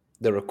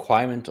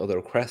requirement or the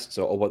requests,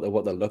 or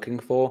what they're looking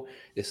for,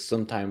 is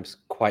sometimes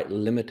quite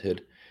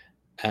limited,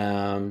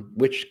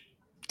 which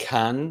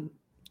can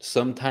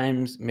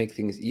sometimes make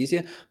things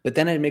easier. But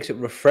then it makes it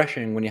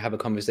refreshing when you have a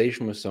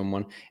conversation with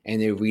someone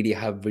and they really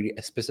have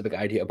a specific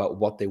idea about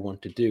what they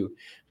want to do,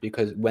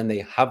 because when they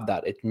have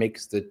that, it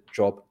makes the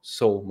job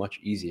so much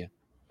easier,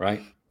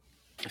 right?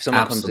 If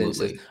someone comes in and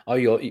says,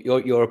 Absolutely. "Oh,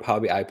 you're a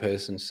Power BI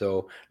person,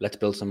 so let's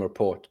build some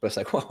reports," but it's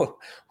like, well,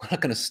 we're not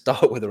going to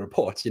start with a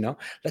report,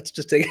 Let's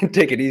just take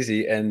it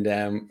easy. And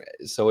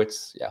so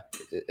it's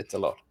a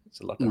lot.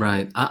 It's a lot to handle.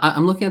 Right.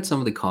 I'm looking at some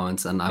of the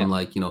comments and I'm Yeah.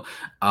 like,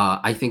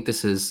 I think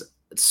this is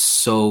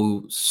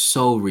so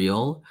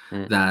real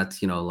Mm.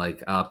 that,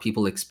 like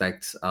people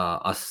expect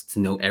us to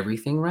know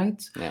everything,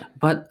 right? Yeah.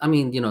 But I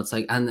mean, it's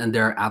like, and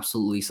there are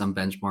absolutely some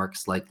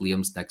benchmarks like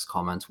Liam's next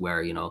comment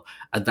where,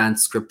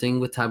 advanced scripting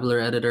with tabular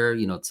editor,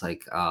 it's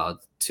like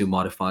to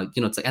modify,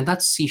 it's like, and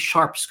that's C#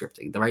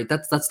 scripting, right?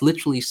 That's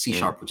literally C#,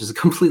 Mm. which is a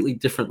completely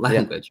different Yeah.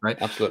 language, right?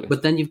 Absolutely.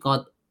 But then you've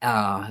got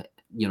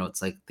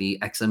it's like the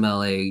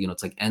XMLA,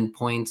 it's like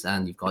endpoints,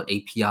 and you've got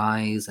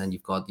APIs, and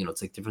you've got,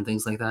 it's like different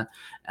things like that.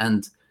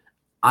 And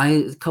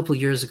a couple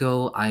of years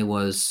ago, I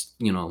was,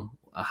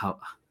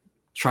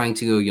 trying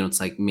to, it's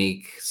like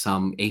make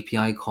some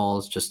API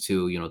calls just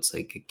to, it's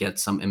like get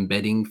some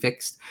embedding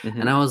fixed.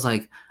 And I Mm-hmm. was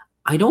like,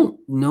 I don't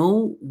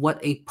know what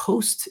a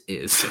post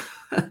is.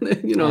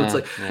 It's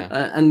like,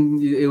 Yeah.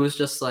 and it was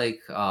just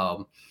like,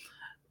 the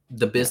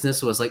Yeah.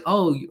 business was like,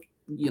 oh,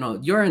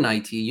 you're in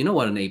IT, you know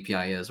what an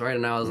API is, right?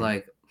 And I was Mm.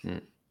 like,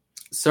 Mm.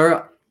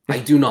 sir, I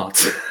do not.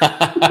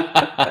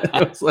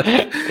 It was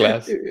like,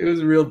 Class. it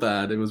was real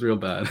bad. It was real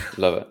bad.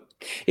 Love it.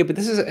 Yeah, but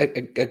this is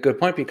a good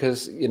point,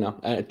 because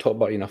I talk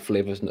about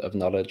flavors of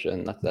knowledge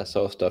and that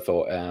sort of stuff.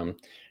 Or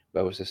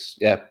where was this?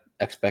 Yeah,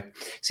 expect.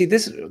 See,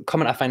 this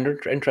comment I find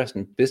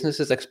interesting.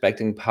 Businesses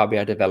expecting Power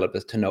BI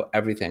developers to know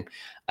everything.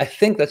 I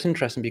think that's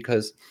interesting,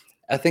 because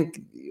I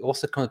think it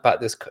also comes back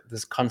this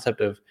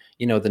concept of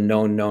the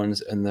known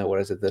knowns and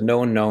the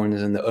known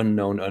knowns and the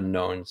unknown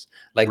unknowns.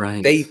 Like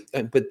Right.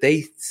 but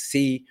they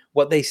see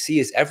what they see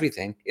is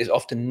everything is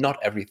often not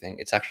everything.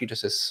 It's actually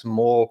just a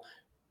small,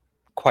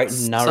 quite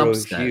narrow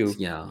Subset, view.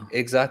 yeah.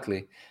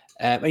 Exactly.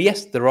 And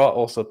yes, there are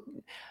also,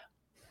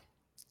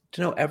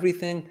 to know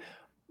everything.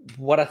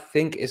 What I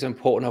think is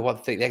important, or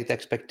what the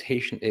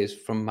expectation is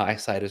from my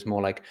side, is more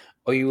like,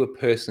 are you a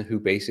person who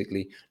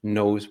basically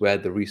knows where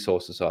the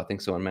resources are? I think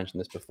someone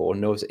mentioned this before.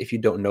 Knows that if you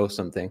don't know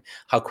something,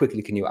 how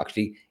quickly can you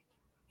actually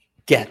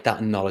get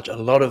that knowledge? A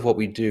lot of what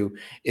we do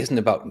isn't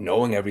about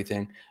knowing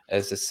everything,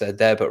 as I said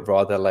there, but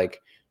rather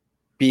like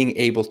being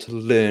able to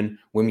learn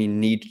when we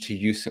need to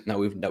use something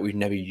that we've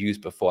never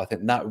used before. I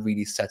think that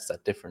really sets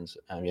that difference,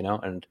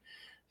 and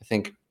I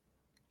think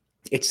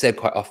it's said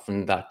quite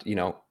often that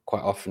you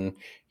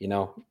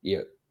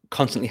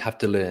constantly have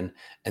to learn,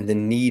 and the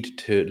need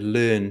to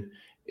learn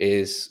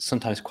is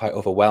sometimes quite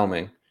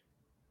overwhelming.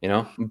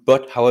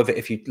 But however,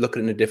 if you look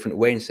at it in a different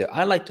way and say,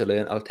 I like to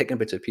learn, I'll take in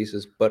bits and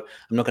pieces, but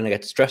I'm not going to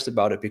get stressed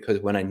about it, because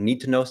when I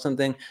need to know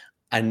something,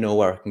 I know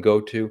where I can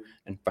go to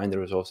and find the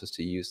resources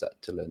to use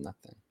that to learn that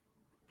thing.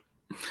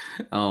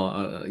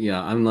 Oh,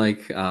 yeah. I'm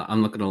like,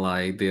 I'm not gonna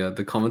lie.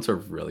 The comments are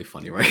really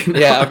funny right now.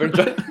 Yeah, I've been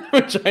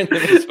trying them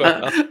as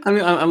well. I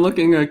mean, I'm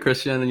looking at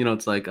Christian.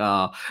 It's like,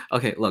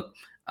 okay, look.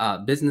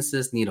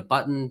 Businesses need a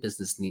button.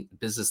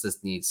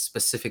 Businesses need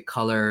specific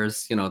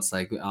colors. It's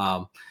like,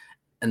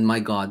 and my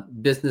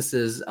God,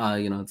 businesses,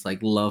 it's like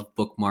love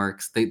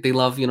bookmarks. They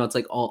love, it's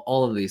like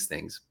all of these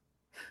things.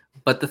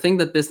 But the thing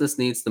that business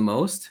needs the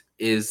most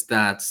is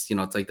that,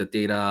 it's like the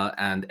data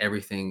and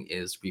everything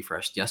is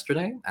refreshed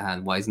yesterday.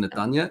 And why isn't it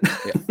done yet?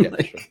 Yeah,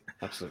 Like, sure,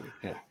 absolutely,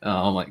 yeah.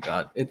 oh my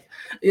God.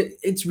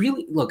 It's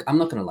really, look, I'm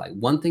not gonna lie.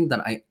 One thing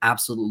that I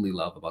absolutely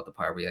love about the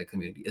Power BI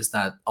community is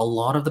that a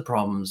lot of the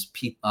problems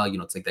people,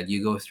 it's like that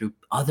you go through,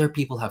 other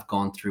people have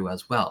gone through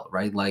as well,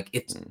 right? Like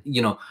it's,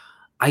 Mm.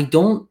 I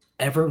don't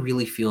ever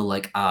really feel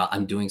like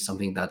I'm doing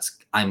something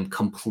I'm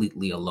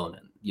completely alone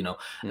in.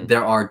 Mm.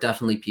 There are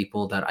definitely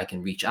people that I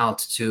can reach out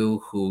to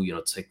who,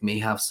 it's like may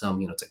have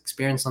some, it's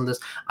experience on this.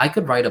 I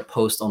could write a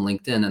post on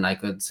LinkedIn and I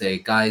could say,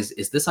 guys,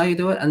 is this how you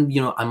do it? And,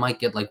 I might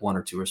get like one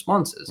or two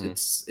responses.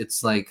 Mm.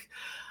 It's like,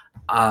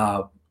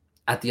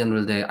 at the end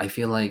of the day, I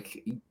feel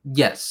like,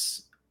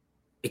 yes,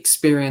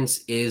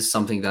 experience is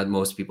something that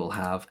most people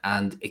have,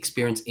 and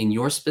experience in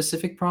your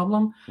specific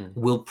problem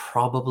will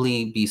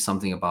probably be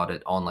something about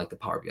it on like the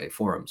Power BI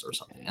forums or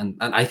something. And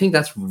I think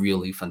that's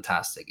really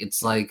fantastic.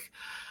 It's like,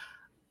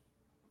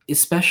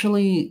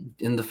 especially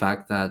in the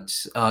fact that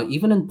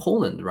even in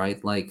Poland,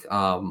 right? Like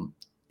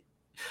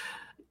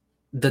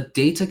the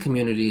data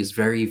community is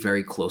very,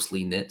 very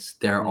closely knit.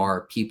 There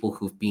are people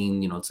who've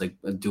been, it's like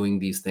doing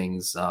these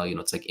things,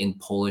 it's like in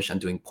Polish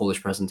and doing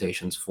Polish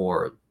presentations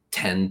for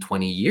 10,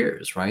 20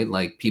 years, right?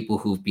 Like people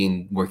who've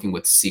been working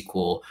with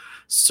SQL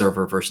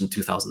Server version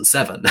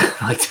 2007,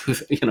 like,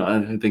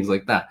 and things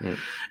like that.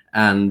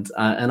 And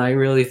I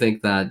really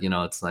think that,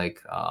 it's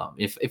like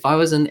if I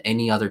was in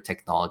any other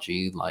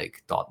technology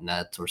like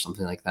 .NET or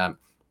something like that,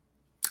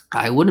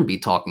 I wouldn't be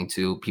talking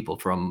to people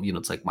from,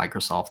 it's like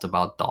Microsoft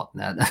about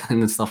 .NET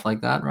and stuff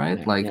like that, right?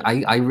 Yeah, like yeah.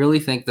 I really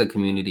think the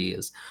community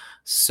is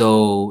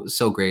so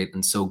great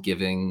and so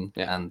giving,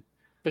 Yeah, and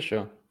for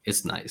sure.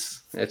 it's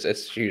nice.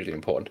 It's hugely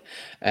important.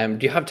 Do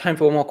you have time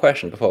for one more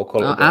question before I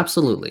call it a day?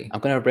 Absolutely. I'm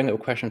going to bring up a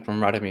question from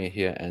Radomir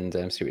here, and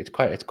see,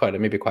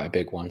 maybe quite a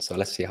big one. So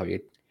let's see how you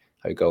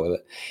go with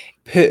it.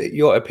 Per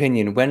your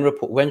opinion,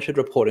 when should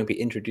reporting be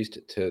introduced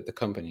to the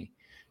company?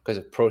 Because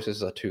if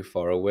processes are too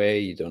far away,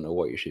 you don't know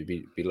what you should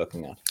be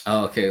looking at.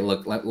 Oh, okay.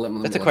 Look,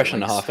 That's a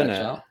question and a half, isn't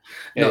it? Out.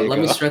 No, let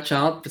me stretch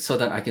out so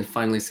that I can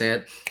finally say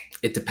it.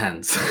 It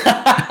depends.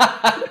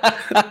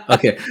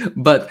 Okay,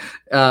 but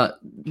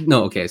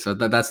no. Okay, so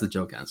that's the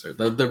joke answer.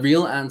 The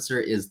real answer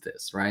is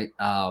this, right?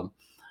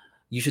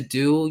 You should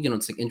do,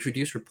 it's like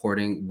introduce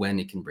reporting when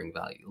it can bring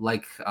value.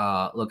 Like,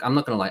 look, I'm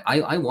not gonna lie,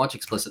 I watch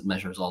explicit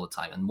measures all the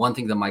time, and one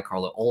thing that Mike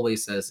Carlo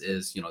always says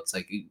is, it's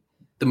like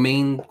the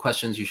main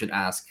questions you should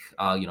ask,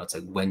 it's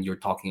like when you're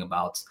talking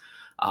about,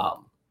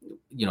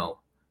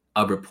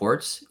 a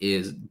report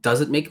is,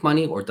 does it make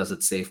money or does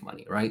it save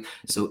money, right?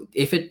 So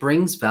if it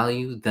brings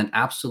value, then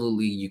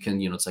absolutely you can,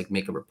 it's like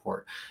make a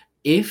report.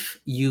 If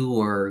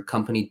your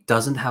company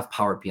doesn't have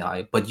Power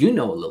BI, but a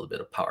little bit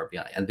of Power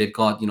BI, and they've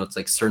got, it's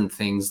like certain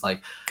things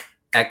like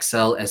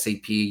Excel,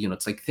 SAP,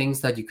 it's like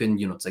things that you can,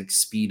 it's like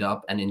speed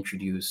up and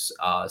introduce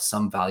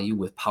some value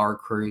with Power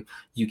Query.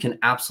 You can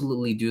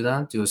absolutely do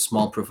that. Do a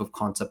small proof of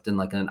concept in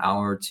like an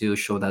hour or two,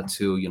 show that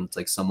to, it's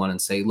like someone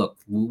and say, look,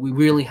 we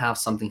really have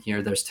something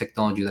here. There's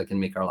technology that can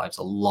make our lives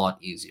a lot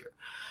easier.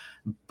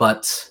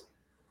 But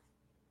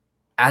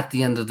at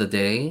the end of the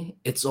day,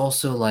 it's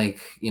also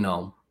like,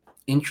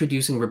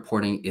 introducing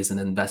reporting is an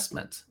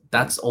investment.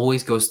 That's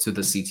always goes to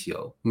the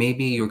CTO.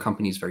 Maybe your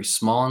company is very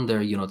small and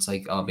there, it's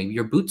like maybe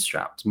you're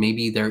bootstrapped.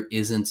 Maybe there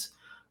isn't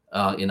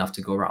enough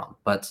to go around.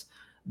 But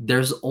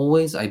there's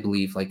always, I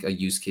believe, like a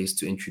use case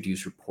to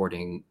introduce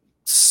reporting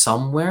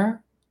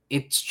somewhere.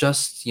 It's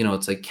just,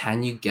 it's like,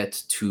 can you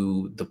get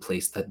to the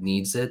place that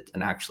needs it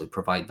and actually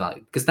provide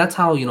value? Because that's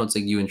how, it's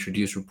like you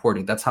introduce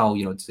reporting. That's how,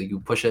 it's like you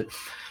push it.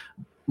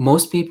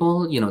 Most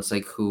people, it's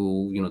like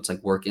who, it's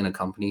like work in a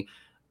company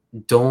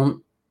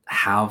don't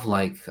have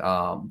like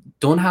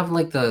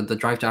the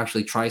drive to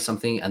actually try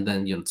something and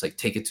then it's like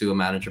take it to a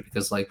manager,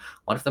 because like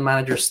what if the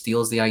manager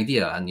steals the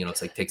idea and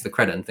it's like takes the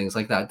credit and things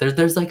like that.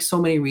 There's like so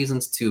many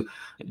reasons to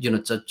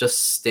to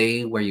just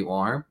stay where you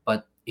are.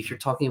 But if you're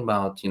talking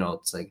about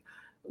it's like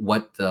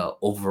what the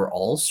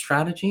overall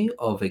strategy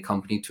of a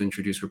company to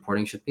introduce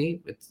reporting should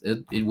be,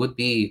 it would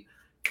be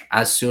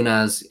as soon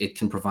as it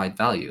can provide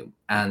value.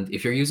 And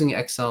if you're using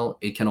Excel,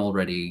 it can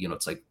already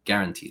it's like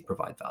guaranteed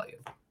provide value.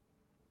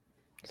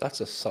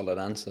 That's a solid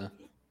answer.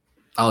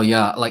 Oh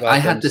yeah, like I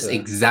had this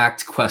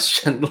exact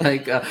question,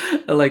 like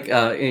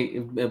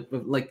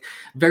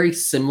very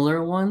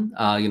similar one.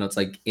 It's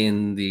like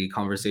in the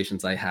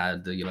conversations I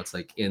had, it's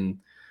like in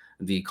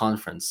the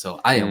conference. So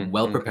I am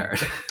well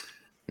prepared.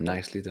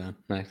 Nicely done,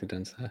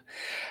 sir.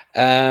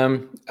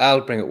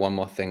 I'll bring up one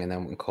more thing and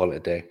then we can call it a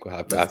day.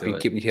 I've been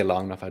keeping you here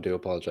long enough. I do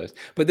apologize,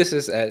 but this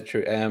is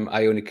true.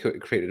 I only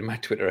created my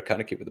Twitter account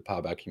to keep with the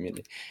Power BI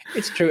community.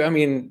 It's true. I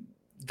mean,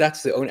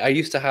 that's the only. I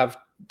used to have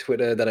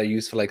Twitter that I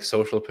use for like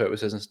social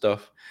purposes and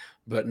stuff,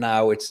 but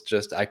now it's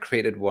just I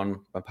created one,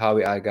 my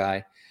Power BI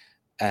guy,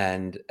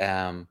 and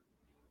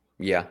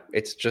yeah,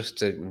 it's just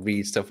to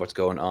read stuff, what's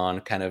going on,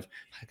 kind of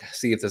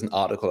see if there's an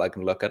article I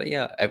can look at.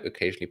 Yeah, I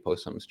occasionally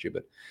post something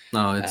stupid.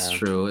 No, it's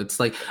true.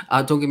 It's like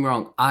don't get me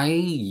wrong.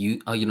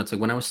 It's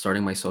like when I was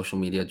starting my social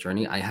media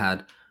journey, I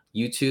had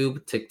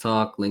YouTube,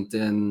 TikTok,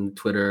 LinkedIn,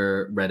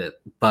 Twitter, Reddit.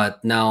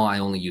 But now I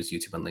only use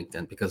YouTube and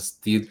LinkedIn because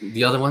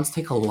the other ones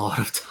take a lot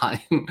of time.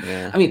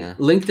 Yeah, I mean,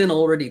 LinkedIn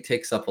already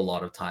takes up a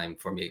lot of time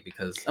for me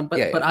because,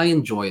 but I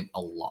enjoy it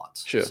a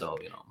lot. Sure. So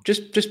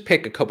just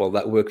pick a couple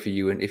that work for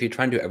you, and if you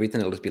try and do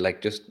everything, it'll just be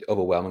like just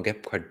overwhelming,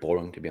 get quite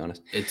boring, to be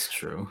honest. It's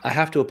true. I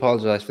have to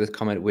apologize for this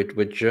comment.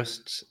 We're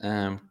just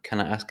can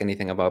I ask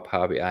anything about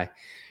Power BI?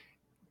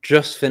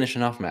 Just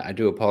finishing off, Matt. I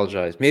do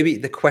apologize. Maybe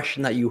the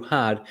question that you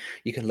had,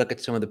 you can look at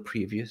some of the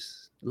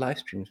previous live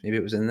streams. Maybe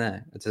it was in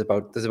there. There's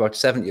about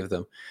 70 of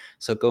them.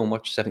 So go and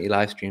watch 70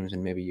 live streams,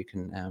 and maybe you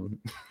can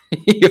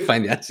you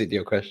find the answer to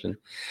your question.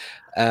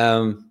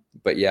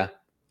 But yeah,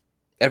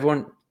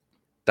 everyone,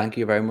 thank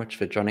you very much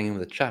for joining in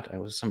with the chat. It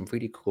was some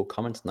really cool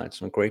comments tonight,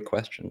 some great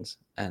questions.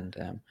 And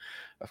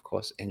of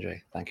course,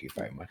 Injae, thank you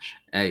very much.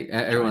 Hey,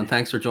 everyone,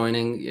 thanks for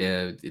joining.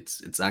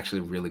 It's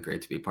actually really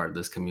great to be part of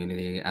this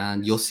community.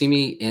 And you'll see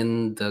me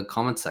in the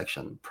comment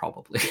section,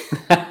 probably.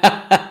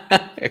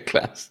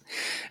 Class.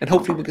 And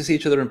hopefully we can see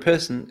each other in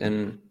person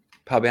in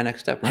Power BI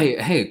Next Step, right?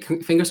 Hey,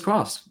 fingers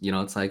crossed. You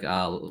know, it's like,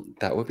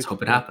 that would be hope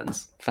cool. it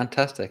happens.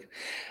 Fantastic.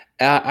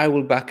 I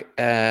will be back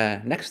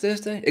next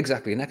Thursday.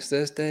 Exactly, next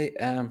Thursday.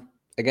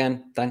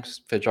 Again,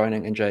 thanks for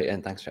joining, Injae,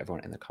 and thanks for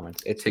everyone in the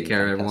comments. It's Take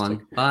care, fantastic.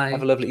 everyone. Bye.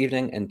 Have a lovely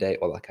evening and day,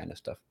 all that kind of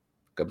stuff.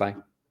 Goodbye.